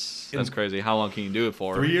 So that's crazy. How long can you do it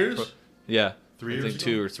for? 3 years? Yeah. 3 years? I think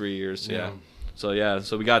 2 or 3 years, yeah. Yeah.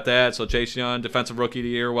 So we got that. So Chase Young, Defensive Rookie of the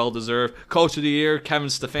Year, well deserved. Coach of the Year, Kevin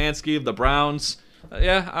Stefanski of the Browns.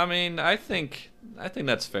 Yeah, I mean, I think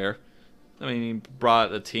that's fair. I mean, he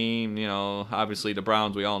brought a team. You know, obviously the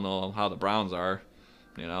Browns. We all know how the Browns are.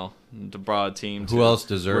 You know, to brought a team. Who else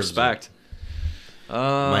deserves respect?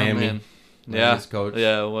 Miami. Man. Miami's coach.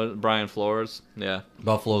 Yeah, Brian Flores. Yeah.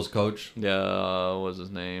 Buffalo's coach. Yeah, what was his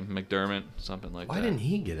name? McDermott, something like that. Why didn't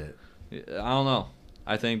he get it? I don't know.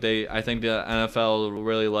 I think the NFL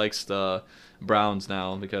really likes the Browns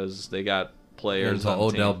now because they got players. Until on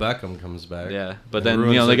the Odell team. Beckham comes back. Yeah, but then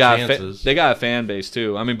they got a fan base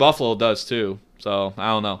too. I mean, Buffalo does too. So I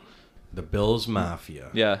don't know. The Bills Mafia.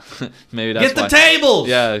 Yeah, maybe that's Get the tables.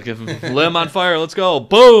 Yeah, lit them on fire. Let's go.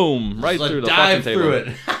 Boom! Right through the fucking table. Dive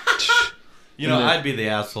through it. You know, I'd be the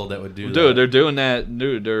asshole that would do that. Dude, they're doing that.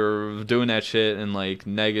 Dude, they're doing that shit in like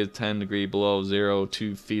 -10 below 0,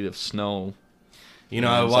 2 feet of snow. You know,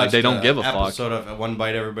 I watched they don't give a episode fuck. of At One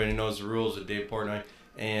Bite Everybody Knows the Rules with Dave Portnoy,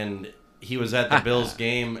 and he was at the Bills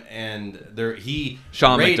game, and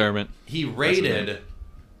Sean McDermott. He rated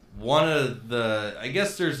one of the. I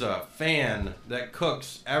guess there's a fan that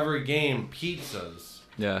cooks every game pizzas.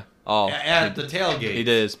 Yeah. Oh. At the tailgate. He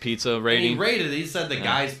did his pizza rating. And he rated it. He said the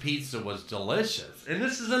guy's pizza was delicious. And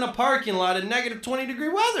this is in a parking lot in -20-degree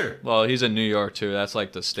weather. Well, he's in New York, too. That's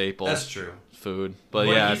like the staple. That's true. Food. But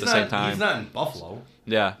yeah, at the same time. He's not in Buffalo.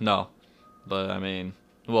 Yeah, no. But, I mean,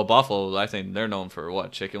 well, Buffalo, I think they're known for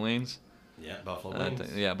what? Chicken wings? Yeah, Buffalo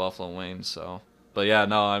wings. Yeah, Buffalo wings, so. But yeah,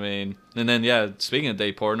 no, I mean, and then, yeah, speaking of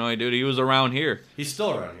Dave Portnoy, dude, he was around here. He's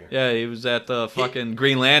still around here. Yeah, he was at the fucking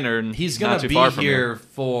Green Lantern. He's going to be here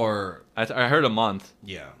for... I heard a month.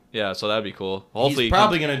 Yeah. Yeah, so that'd be cool. Hopefully he's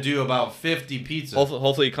probably going to do about 50 pizzas.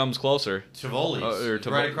 Hopefully he comes closer. Tivoli's.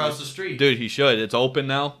 Right across the street. Dude, he should. It's open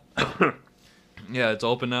now. Yeah, it's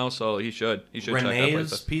open now, so he should. He should Renee's check that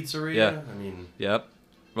place out. Pizzeria? Yeah. I mean... Yep.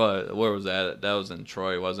 But where was that? That was in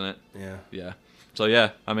Troy, wasn't it? Yeah. Yeah. So, yeah,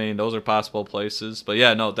 I mean, those are possible places. But,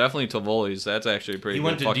 yeah, no, definitely Tivoli's. That's actually pretty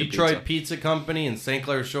good. He went to Detroit Pizza Company in St.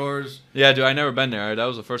 Clair Shores. Yeah, dude, I never been there. That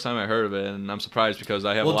was the first time I heard of it, and I'm surprised because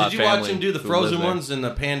I have a lot of family. Well, did you watch him do the frozen ones when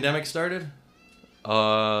the pandemic started?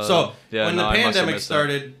 When the pandemic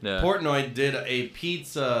started, Portnoy did a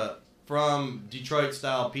pizza from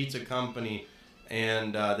Detroit-style pizza company,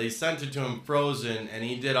 and they sent it to him frozen, and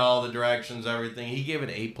he did all the directions, everything. He gave it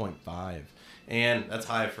 8.5. And that's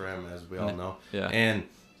high for him, as we all know. Yeah. And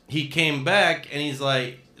he came back, and he's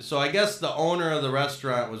like, so I guess the owner of the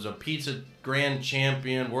restaurant was a pizza grand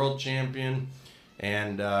champion, world champion,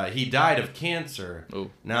 and he died of cancer.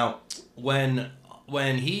 Ooh. Now, when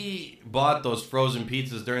he bought those frozen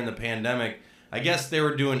pizzas during the pandemic, I guess they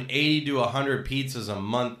were doing 80 to 100 pizzas a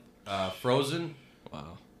month frozen.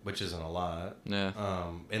 Wow. Which isn't a lot. Yeah.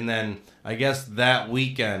 And then I guess that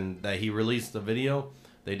weekend that he released the video,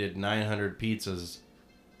 they did 900 pizzas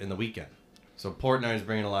in the weekend. So Portnoy's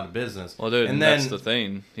bringing a lot of business. Well, dude, and that's the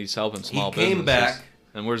thing. He's helping small businesses. He came back.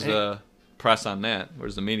 And where's the press on that?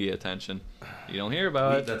 Where's the media attention? You don't hear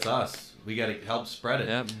about it. That's us. We got to help spread it.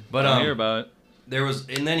 Yeah, but don't hear about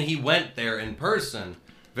it. And then he went there in person.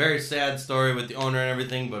 Very sad story with the owner and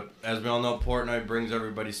everything, but as we all know, Portnoy brings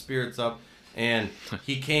everybody's spirits up. And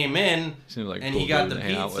he came in, and he got the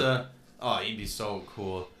pizza. Oh, he'd be so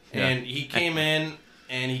cool. Yeah. And he came in,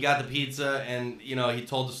 and he got the pizza, and, you know, he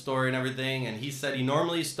told the story and everything, and he said he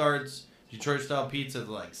normally starts Detroit-style pizza at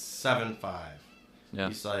like 7.5. Yeah.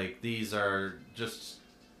 He's like, these are just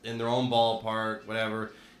in their own ballpark,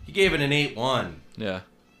 whatever. He gave it an 8-1. Yeah.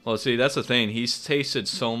 Well, see, that's the thing. He's tasted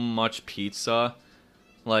so much pizza.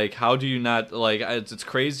 Like, how do you not, like, it's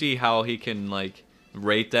crazy how he can, like,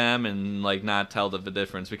 rate them and, like, not tell the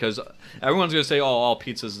difference. Because everyone's going to say, oh, all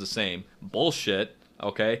pizza's the same. Bullshit,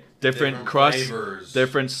 okay? Different crust, flavors.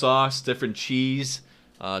 different sauce, different cheese,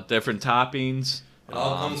 different toppings. It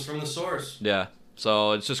all comes from the source. Yeah.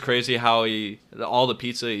 So it's just crazy how all the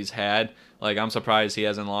pizza he's had, like, I'm surprised he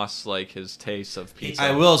hasn't lost, like, his taste of pizza.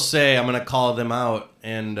 I will say, I'm going to call them out,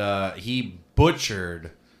 and he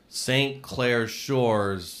butchered St. Clair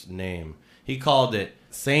Shores' name. He called it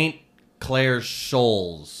St. Clair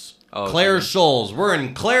Shoals. Oh, Clair okay. Shoals. We're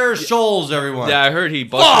in Clair Shoals, everyone. Yeah, I heard he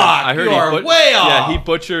butchered. Fuck, I heard you are way off. Yeah, he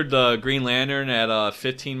butchered the Green Lantern at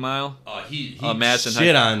 15 Mile. He Madison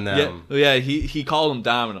shit High. on them. Yeah, he called them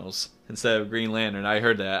Dominoes instead of Green Lantern. I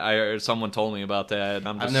heard that. I heard someone told me about that. And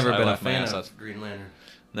I've never been a laughed my fan ass of off. Green Lantern.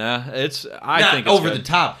 Nah, I Not think it's over good. the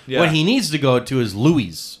top. Yeah. What he needs to go to is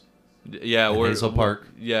Louis. Yeah, in Hazel Park.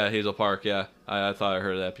 Yeah, Hazel Park. Yeah, I thought I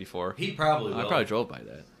heard that before. He probably will. I probably drove by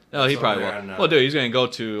that. No, he It's probably over will. there on, Well, dude, he's gonna go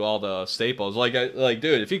to all the staples. Like,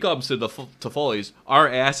 dude, if he comes to the Foley's, our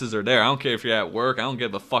asses are there. I don't care if you're at work. I don't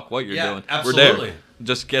give a fuck what you're Yeah, doing. absolutely. We're there.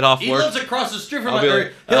 Just get off He work. lives across the street from I'll be my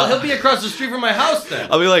like, he'll be across the street from my house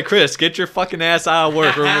then. I'll be like, Chris, get your fucking ass out of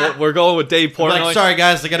work. We're going with Dave I'm Portnoy. like, sorry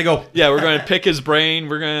guys, I gotta go. Yeah, we're gonna pick his brain.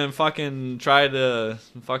 We're gonna fucking try to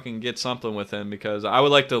fucking get something with him because I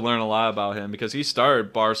would like to learn a lot about him because he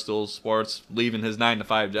started Barstool Sports, leaving his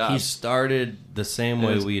 9-to-5 job. He started the same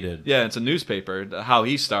way we did. Yeah, it's a newspaper. How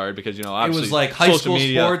he started because It obviously was like high social school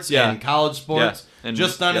media, sports and college sports, and-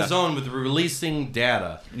 just on yeah. his own with releasing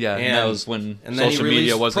data. Yeah, and that was when and then social he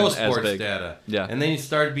media released wasn't pro as sports big. data. Yeah. And then he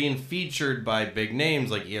started being featured by big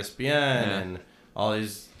names like ESPN and all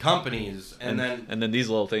these companies, and then these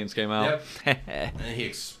little things came out. and he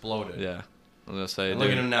exploded. Yeah, I was gonna say. And look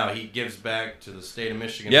dude. at him now. He gives back to the state of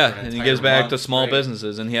Michigan. Yeah, for an and he entire gives back month to small straight.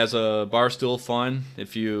 businesses, and he has a Barstool Fund.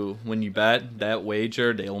 When you bet that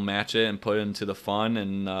wager, they'll match it and put it into the fund,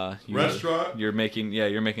 and Restaurant? you're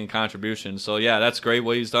making contributions. So yeah, that's great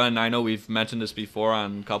what he's done. I know we've mentioned this before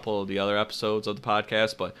on a couple of the other episodes of the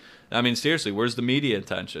podcast, but I mean seriously, where's the media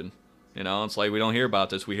attention? You know, it's like we don't hear about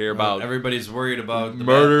this. We hear about Everybody's worried about the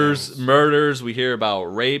murders. bad things. Murders. We hear about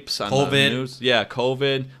rapes on the COVID. news. Yeah,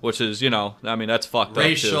 COVID, which is I mean that's fucked up too.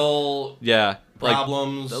 Racial Yeah,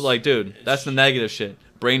 problems. Like, dude, that's the negative shit.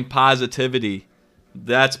 Brain positivity.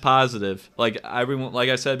 That's positive. Like everyone, like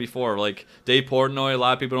I said before, like Dave Portnoy, a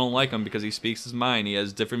lot of people don't like him because he speaks his mind. He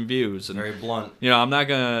has different views, and Very blunt. I'm not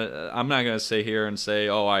gonna sit here and say,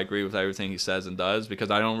 oh, I agree with everything he says and does because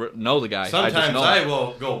I don't know the guy. Sometimes I just know I him.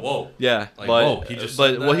 will go, whoa. Yeah, Like, but whoa, he just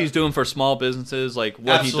said what that? he's doing for small businesses, like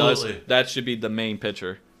what he Absolutely. does, that should be the main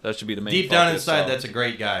picture. That should be the main. Deep down focus, inside, so. that's a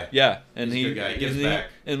great guy. Yeah, and He's a good guy. He gives back.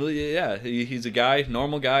 And yeah, he's a guy,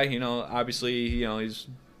 normal guy. Obviously, he's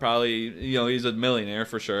probably, he's a millionaire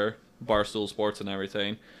for sure, Barstool Sports and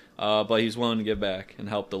everything. But he's willing to give back and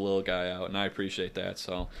help the little guy out, and I appreciate that.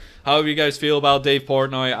 So, however you guys feel about Dave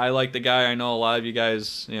Portnoy, I like the guy. I know a lot of you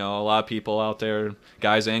guys, a lot of people out there,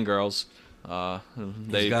 guys and girls,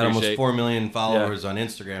 they He's got almost appreciate 4 million followers on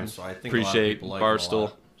Instagram, so I think appreciate a lot of people like him a Barstool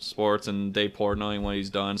lot. Sports and Dave Portnoy and what he's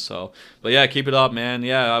done. So, but yeah, keep it up, man.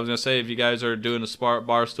 Yeah, I was gonna say if you guys are doing the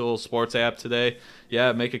Barstool Sports app today,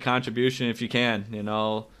 yeah, make a contribution if you can.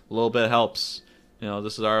 A little bit helps.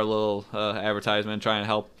 This is our little advertisement trying to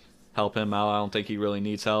help him out. I don't think he really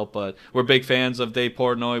needs help, but we're big fans of Dave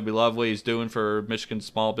Portnoy. We love what he's doing for Michigan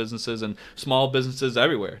small businesses and small businesses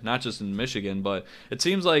everywhere, not just in Michigan, but it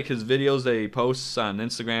seems like his videos that he posts on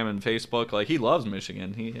Instagram and Facebook, like he loves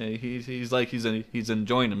Michigan. He's like he's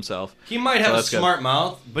enjoying himself. He might have a that's good. smart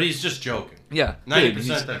mouth, but he's just joking. Yeah,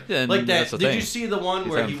 90% there. yeah, Like that. that's the Did thing. you see the one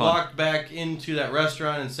He's where having he fun. walked back into that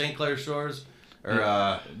restaurant in St. Clair Shores?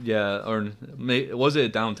 Or Yeah, or was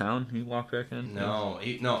it downtown? He walked back in. no,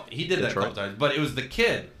 he did that a Detroit. couple times. But it was the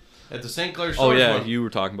kid at the St. Clair Shores. Oh yeah, one. you were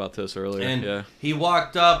talking about this earlier. And yeah. he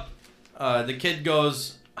walked up. The kid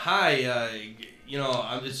goes, "Hi,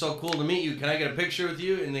 it's so cool to meet you. Can I get a picture with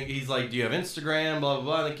you?" And then he's like, "Do you have Instagram?" Blah blah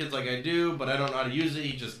blah. And the kid's like, "I do, but I don't know how to use it."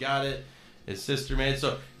 He just got it. His sister made it.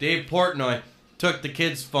 So Dave Portnoy took the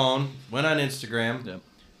kid's phone, went on Instagram, Yep.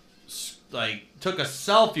 took a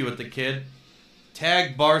selfie with the kid,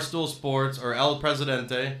 tagged Barstool Sports or El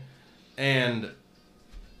Presidente, and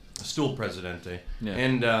Stool Presidente, Yeah.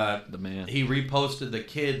 and The man. he reposted the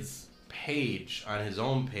kid's page on his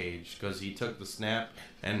own page because he took the snap.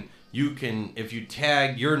 And you can, if you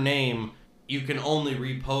tag your name, you can only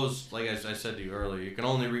repost. Like I said to you earlier, you can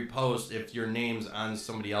only repost if your name's on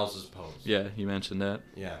somebody else's post. Yeah, you mentioned that.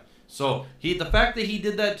 Yeah. So the fact that he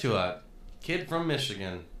did that to a kid from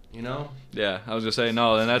Michigan, you know. Yeah, I was gonna say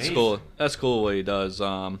no, and that's Amazing. cool. That's cool what he does.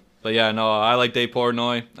 But yeah, no, I like Dave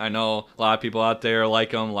Portnoy. I know a lot of people out there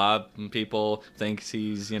like him. A lot of people think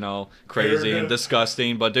he's crazy and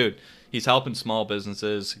disgusting. But dude, he's helping small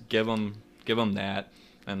businesses. Give him that,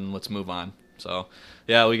 and let's move on. So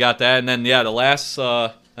yeah, we got that, and then yeah, the last.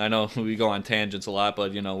 I know we go on tangents a lot,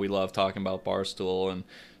 but we love talking about Barstool and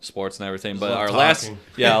sports and everything. But our last,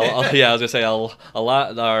 yeah, I was gonna say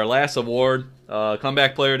our last award,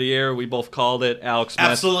 comeback player of the year. We both called it. Alex Smith,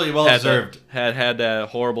 absolutely well deserved. Had that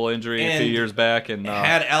horrible injury a few years back, and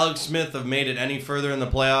had Alex Smith have made it any further in the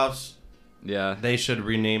playoffs, yeah, they should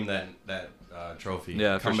rename that trophy.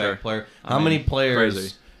 Yeah, comeback for sure. player. How many players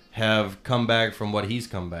crazy. have come back from what he's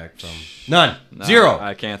come back from? None. No, Zero.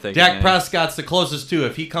 I can't think. Dak Prescott's the closest to.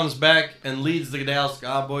 If he comes back and leads the Dallas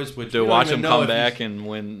Cowboys, which dude, watch him come back and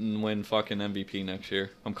win fucking MVP next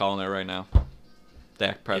year. I'm calling it right now.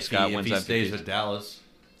 Dak Prescott wins MVP. If he stays with Dallas.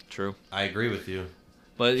 True. I agree with you.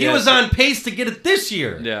 But he was on pace to get it this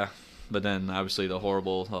year. Yeah, but then obviously the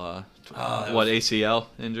horrible ACL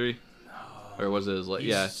injury, or was it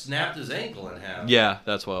he snapped his ankle in half. Yeah,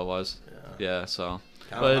 that's what it was. Yeah, so.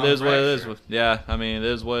 But it is what it is. Yeah, I mean, it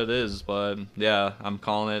is what it is. But, yeah, I'm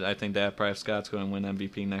calling it. I think Dak Prescott's going to win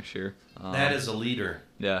MVP next year. That is a leader.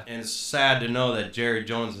 Yeah. And it's sad to know that Jerry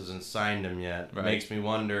Jones hasn't signed him yet. Right. Makes me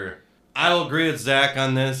wonder. I will agree with Zach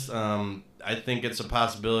on this. I think it's a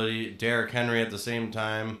possibility. Derrick Henry at the same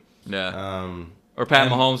time. Yeah. Or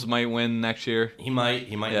Pat Mahomes might win next year. He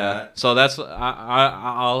might not. So that's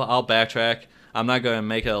I'll backtrack. I'm not going to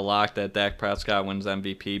make it a lock that Dak Prescott wins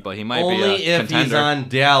MVP, but he might be a contender. Only if he's on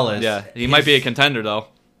Dallas. Yeah, he might be a contender, though.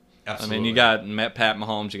 Absolutely. I mean, you got Pat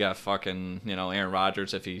Mahomes, you got fucking, Aaron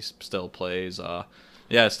Rodgers if he still plays.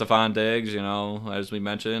 Yeah, Stephon Diggs, as we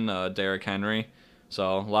mentioned, Derrick Henry.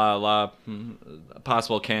 So a lot of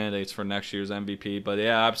possible candidates for next year's MVP. But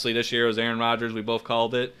yeah, obviously this year was Aaron Rodgers. We both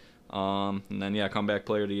called it. And then yeah, comeback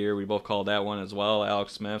player of the year. We both called that one as well,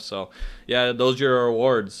 Alex Smith. So yeah, those are your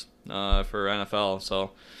awards for NFL.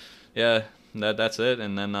 So yeah, that's it.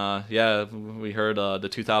 And then yeah, we heard the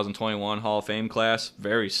 2021 Hall of Fame class,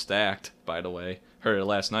 very stacked, by the way. Heard it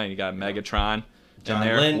last night. You got Megatron in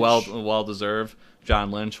there, Lynch. well deserved.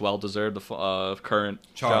 John Lynch, well deserved. The current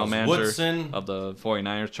general manager Woodson. of the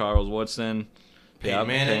 49ers, Charles Woodson.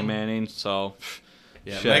 Peyton Manning. So.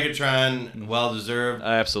 Yeah, shit. Megatron, well deserved.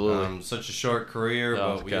 Absolutely. Such a short career,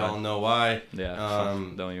 but we all know why. Yeah.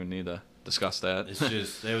 Don't even need to discuss that. It's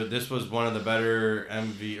just this was one of the better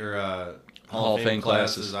Hall of Fame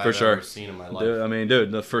classes for I've sure. ever seen in my life.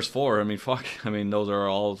 Dude, the first four. Those are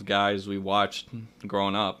all guys we watched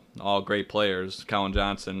growing up. All great players. Calvin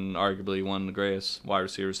Johnson, arguably one of the greatest wide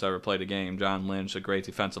receivers to ever play the game. John Lynch, a great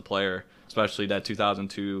defensive player, especially that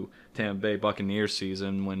 2002 Tampa Bay Buccaneers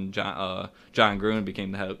season when John Gruden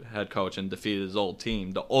became the head coach and defeated his old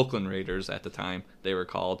team, the Oakland Raiders at the time they were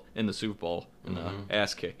called, in the Super Bowl in the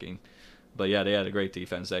ass kicking. But yeah, they had a great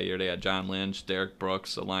defense that year. They had John Lynch, Derek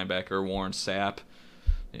Brooks, a linebacker, Warren Sapp.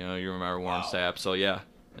 You remember Warren Sapp. So yeah,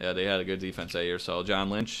 they had a good defense that year. So John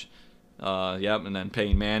Lynch, yep, and then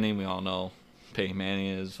Peyton Manning. We all know Peyton Manning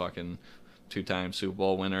is fucking two-time Super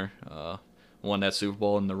Bowl winner. Won that Super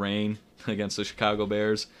Bowl in the rain against the Chicago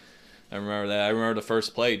Bears. I remember that. I remember the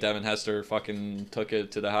first play. Devin Hester fucking took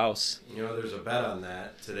it to the house. There's a bet on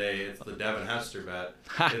that today. It's the Devin Hester bet.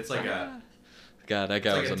 It's like a... God, that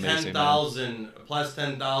guy was amazing. Plus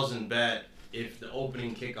 10,000 bet if the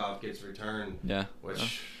opening kickoff gets returned. Yeah.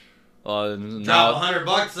 Which now drop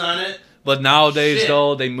 $100 on it. But nowadays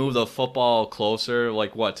though, they move the football closer,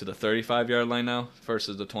 like what, to the 35-yard line now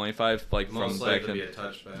versus the 25, like most from likely back then. Be a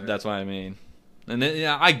touchback. That's what I mean. And then,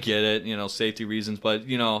 yeah, I get it, safety reasons, but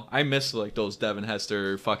I miss like those Devin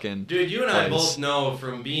Hester fucking. Dude, you and I both know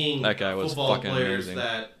from being that guy was football fucking players amazing.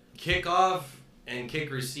 That kickoff and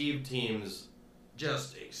kick receive teams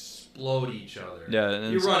just explode each other. Yeah,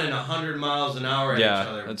 you're running 100 miles an hour at each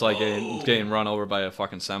other. It's like getting run over by a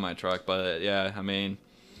fucking semi truck. But yeah,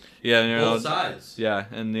 both sides. Yeah,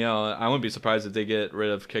 and I wouldn't be surprised if they get rid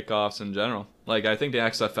of kickoffs in general. Like I think the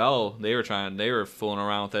XFL, they were fooling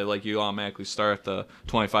around with it. Like you automatically start at the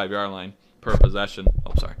 25-yard line per possession.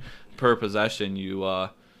 Oh, sorry, per possession you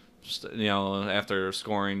after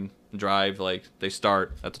scoring drive, like they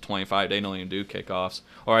start at the 25. They don't even do kickoffs.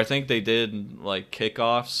 Or I think they did like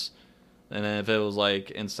kickoffs, and then if it was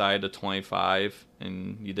like inside the 25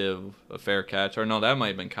 and you did a fair catch, or no, that might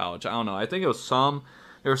have been college. I don't know. I think it was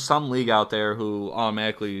there was some league out there who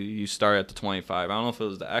automatically you start at the 25. I don't know if it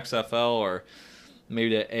was the XFL or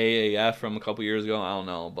maybe the AAF from a couple years ago. I don't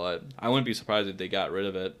know, but I wouldn't be surprised if they got rid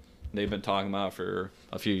of it. they've been talking about for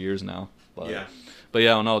a few years now. But, Yeah. But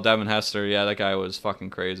yeah, no, Devin Hester, yeah, that guy was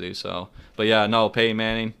fucking crazy. So, but yeah, no, Peyton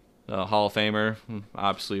Manning, Hall of Famer,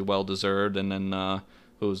 obviously well deserved. And then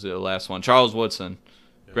who was the last one? Charles Woodson,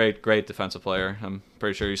 great defensive player. I'm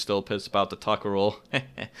pretty sure he's still pissed about the Tucker rule.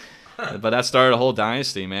 But that started a whole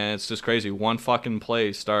dynasty, man. It's just crazy. One fucking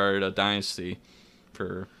play started a dynasty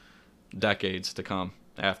for decades to come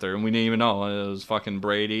after. And we didn't even know. It was fucking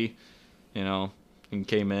Brady, you know, and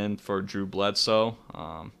came in for Drew Bledsoe,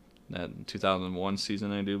 that 2001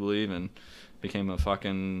 season, I do believe, and became a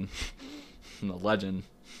fucking legend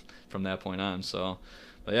from that point on. So,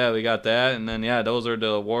 but yeah, we got that. And then, yeah, those are the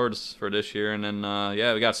awards for this year. And then,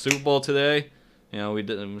 yeah, we got Super Bowl today. You know, we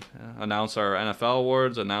did announce our NFL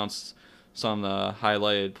awards, announced some of the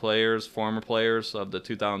highlighted players, former players of the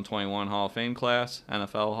 2021 Hall of Fame class,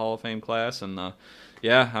 NFL Hall of Fame class. And,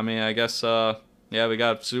 yeah, I mean, I guess, yeah, we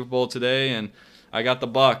got Super Bowl today, and I got the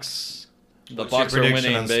Bucks. The Bucks are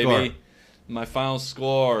winning, baby. Score? My final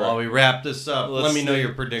score. While we wrap this up, let me know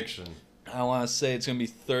your prediction. I want to say it's going to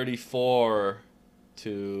be 34-30.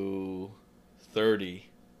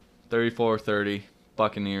 34-30.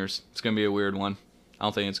 Buccaneers. It's going to be a weird one. I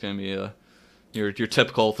don't think it's going to be your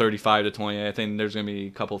typical 35-20. I think there's going to be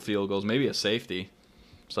a couple field goals, maybe a safety.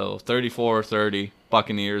 So 34-30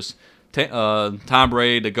 Buccaneers. Tom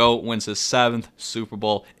Brady, the GOAT, wins his 7th Super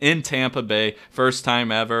Bowl in Tampa Bay. First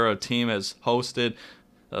time ever a team has hosted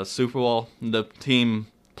a Super Bowl. The team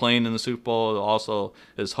playing in the Super Bowl also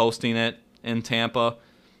is hosting it in Tampa.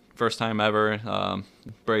 First time ever.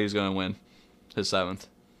 Brady's going to win his 7th.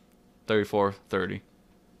 34-30.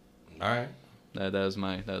 All right. That is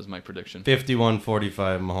my prediction. 51-45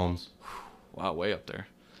 Mahomes. Wow, way up there.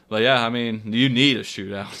 But yeah, I mean, you need a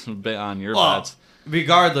shootout on your bets.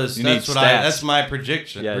 Regardless, that's my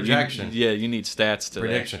projection. Yeah, you need stats today.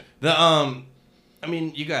 Prediction. I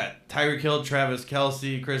mean, you got Tyreek Hill, Travis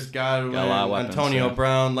Kelce, Chris Godwin, Antonio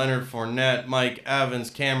Brown, Leonard Fournette, Mike Evans,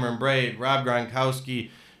 Cameron Brate, Rob Gronkowski.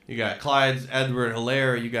 You got Clyde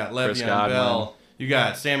Edwards-Helaire. You got Le'Veon Bell. You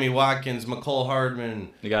got Sammy Watkins, McCole Hardman.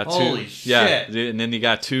 You got Holy shit. Yeah, and then you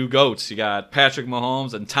got two GOATs. You got Patrick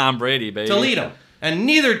Mahomes and Tom Brady, baby. To lead them. And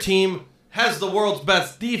neither team has the world's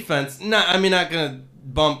best defense. Not going to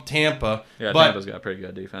bump Tampa. Yeah, but Tampa's got a pretty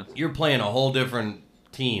good defense. You're playing a whole different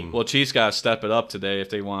team. Well, Chiefs got to step it up today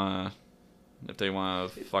if they want to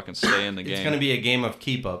fucking stay in the game. It's going to be a game of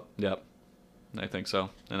keep up. Yep. I think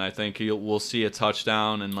so, and I think we'll see a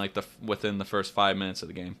touchdown in within the first 5 minutes of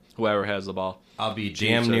the game. Whoever has the ball. I'll be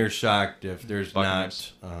damn near shocked if there's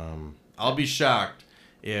Buccaneers. not. I'll be shocked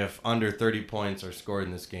if under 30 points are scored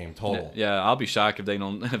in this game total. Yeah, I'll be shocked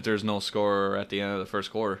if there's no score at the end of the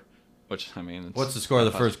first quarter. Which I mean, what's the score of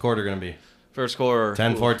the first quarter going to be? First quarter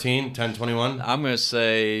 10-14, 10-21. I'm gonna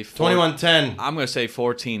say 21-10. I'm gonna say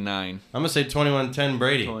 14-9. I'm gonna say 21-10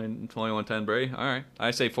 Brady. 21-10 Brady. All right.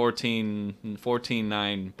 I say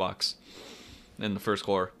 14-9 Bucks in the first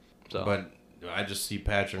quarter. So. But I just see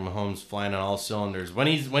Patrick Mahomes flying on all cylinders. When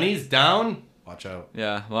he's down, watch out.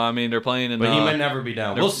 Yeah. Well, I mean, they're playing in. But he might never be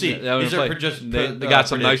down. We'll see. These are they got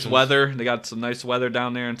some nice weather. They got some nice weather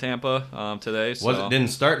down there in Tampa today. So. Didn't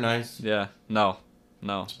start nice. Yeah. No.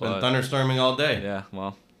 It's been thunderstorming all day. Yeah,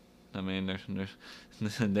 well, I mean,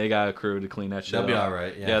 they got a crew to clean that shit up. They'll be all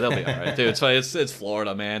right. Yeah, they'll be all right. Dude, it's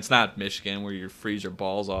Florida, man. It's not Michigan where you freeze your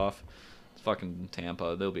balls off. It's fucking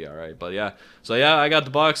Tampa. They'll be all right. But, yeah. So, yeah, I got the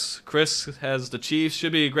Bucks. Chris has the Chiefs.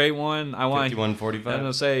 Should be a great one. 51-45. I'm going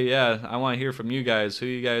to say, yeah, I want to hear from you guys.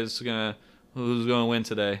 Who's going to win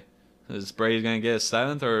today? Is Brady going to get his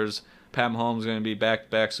 7th, or is Pat Mahomes going to be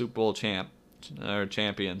back-to-back Super Bowl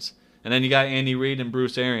champions? And then you got Andy Reid and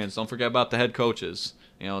Bruce Arians. Don't forget about the head coaches.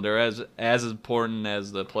 You know, they're as important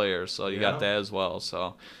as the players. So you got that as well.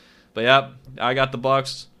 So, but yeah, I got the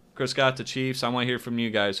Bucks. Chris got the Chiefs. I want to hear from you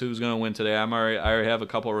guys. Who's going to win today? I already have a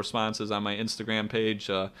couple of responses on my Instagram page.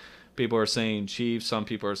 People are saying Chiefs. Some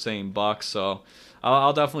people are saying Bucks. So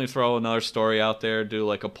I'll definitely throw another story out there. Do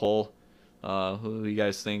like a poll. Who you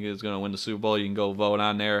guys think is going to win the Super Bowl? You can go vote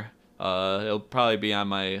on there. It'll probably be on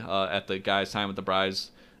my at the Guys Time with the Brides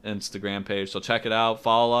Instagram page, so check it out,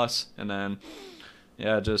 follow us, and then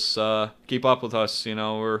just keep up with us. You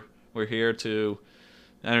know, we're here to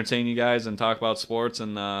entertain you guys and talk about sports,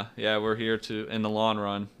 and we're here to in the long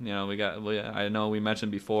run. You know, I know we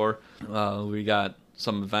mentioned before we got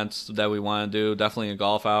some events that we want to do. Definitely a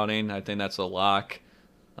golf outing. I think that's a lock.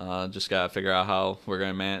 Just gotta figure out how we're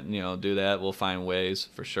gonna do that. We'll find ways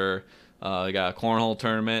for sure. We got a cornhole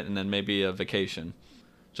tournament, and then maybe a vacation,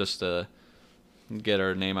 just to get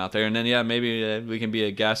our name out there. And then maybe we can be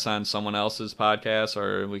a guest on someone else's podcast,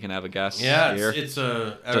 or we can have a guest here. It's in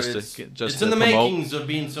the promote. makings of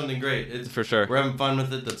being something great. For sure. We're having fun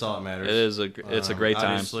with it. That's all that matters. It's a great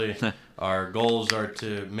time. Obviously, our goals are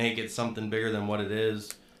to make it something bigger than what it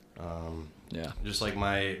is. Just like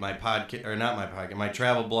my podcast, or not my podcast, my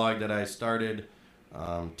travel blog that I started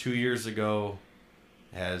 2 years ago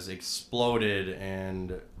has exploded,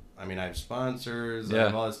 and I mean, I have sponsors, I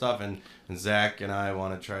have all that stuff, and Zach and I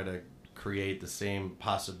want to try to create the same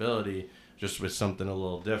possibility, just with something a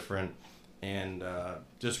little different, and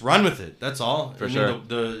just run with it. That's all. For sure.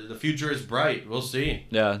 The future is bright. We'll see.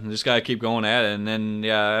 Yeah, just gotta keep going at it, and then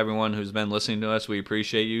everyone who's been listening to us, we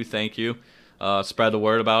appreciate you. Thank you. Spread the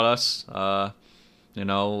word about us.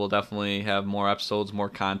 We'll definitely have more episodes, more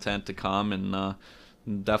content to come, and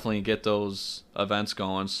definitely get those events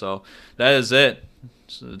going. So that is it.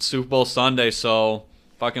 It's Super Bowl Sunday, so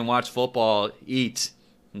fucking watch football, eat,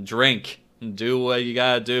 drink, do what you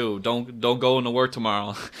gotta do. Don't go into work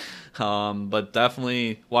tomorrow. But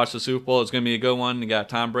definitely watch the Super Bowl. It's gonna be a good one. You got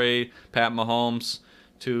Tom Brady, Pat Mahomes,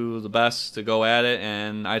 two of the best to go at it,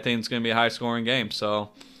 and I think it's gonna be a high scoring game. So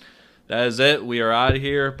that is it. We are out of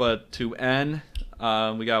here. But to end,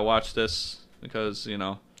 we gotta watch this because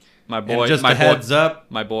my boy. And just a heads up,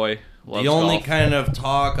 my boy. The only golf. kind of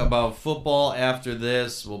talk about football after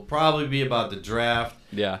this will probably be about the draft.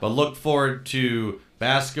 Yeah. But look forward to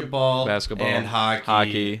basketball and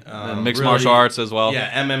hockey. And mixed martial arts as well.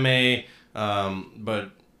 Yeah, MMA. But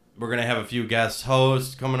we're going to have a few guest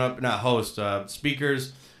hosts coming up. Not hosts,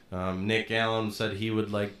 speakers. Nick Allen said he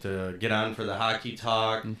would like to get on for the hockey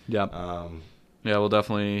talk. Yep. We'll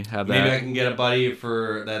definitely have that. Maybe I can get a buddy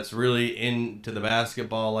that's really into the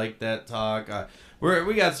basketball like that talk.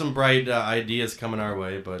 We got some bright ideas coming our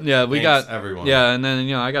way, but we got everyone. Yeah, and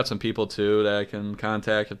then I got some people too that I can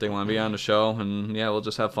contact if they want to be on the show, and we'll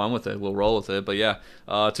just have fun with it. We'll roll with it.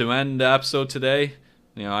 But to end the episode today,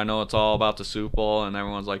 I know it's all about the Super Bowl, and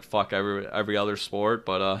everyone's like fuck every other sport,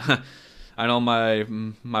 but I know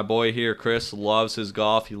my boy here, Chris, loves his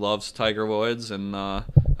golf. He loves Tiger Woods, and I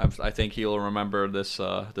think he'll remember this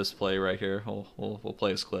play right here. We'll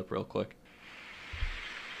play his clip real quick.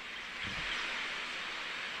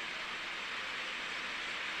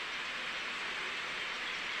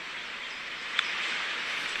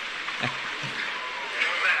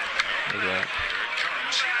 Look at that.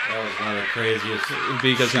 That was one of the craziest.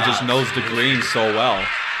 Because he just knows the green so well.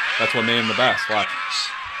 That's what made him the best. Watch.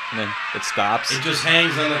 And then it stops. It just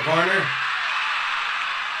hangs on the corner.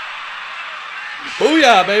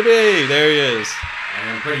 Booyah, baby! There he is. And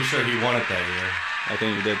I'm pretty sure he won it that year. I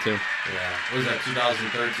think he did too. Yeah. What was that,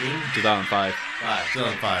 2013? 2005.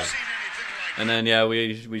 2005. And then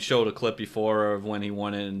we showed a clip before of when he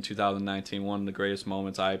won it in 2019. One of the greatest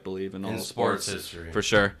moments, I believe, in all sports history. For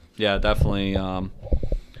sure. Yeah, definitely.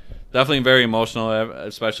 Definitely very emotional,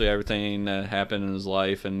 especially everything that happened in his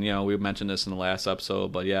life. And we mentioned this in the last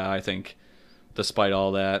episode, but I think despite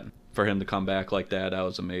all that, for him to come back like that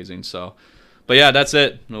was amazing. So, but that's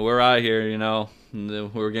it. We're out of here.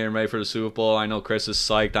 We're getting ready for the Super Bowl. I know Chris is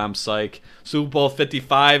psyched. I'm psyched. Super Bowl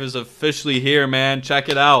 55 is officially here, man. Check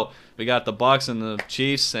it out. We got the Bucks and the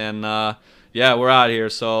Chiefs, and we're out of here.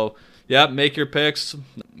 So, make your picks,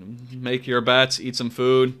 make your bets, eat some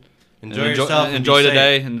food. Enjoy yourself. Enjoy the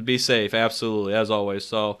day and be safe. Absolutely, as always.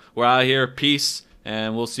 So we're out of here. Peace,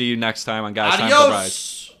 and we'll see you next time on Guys Time for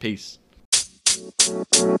Brides. Peace.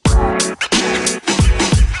 You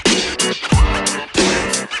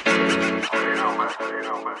know, man.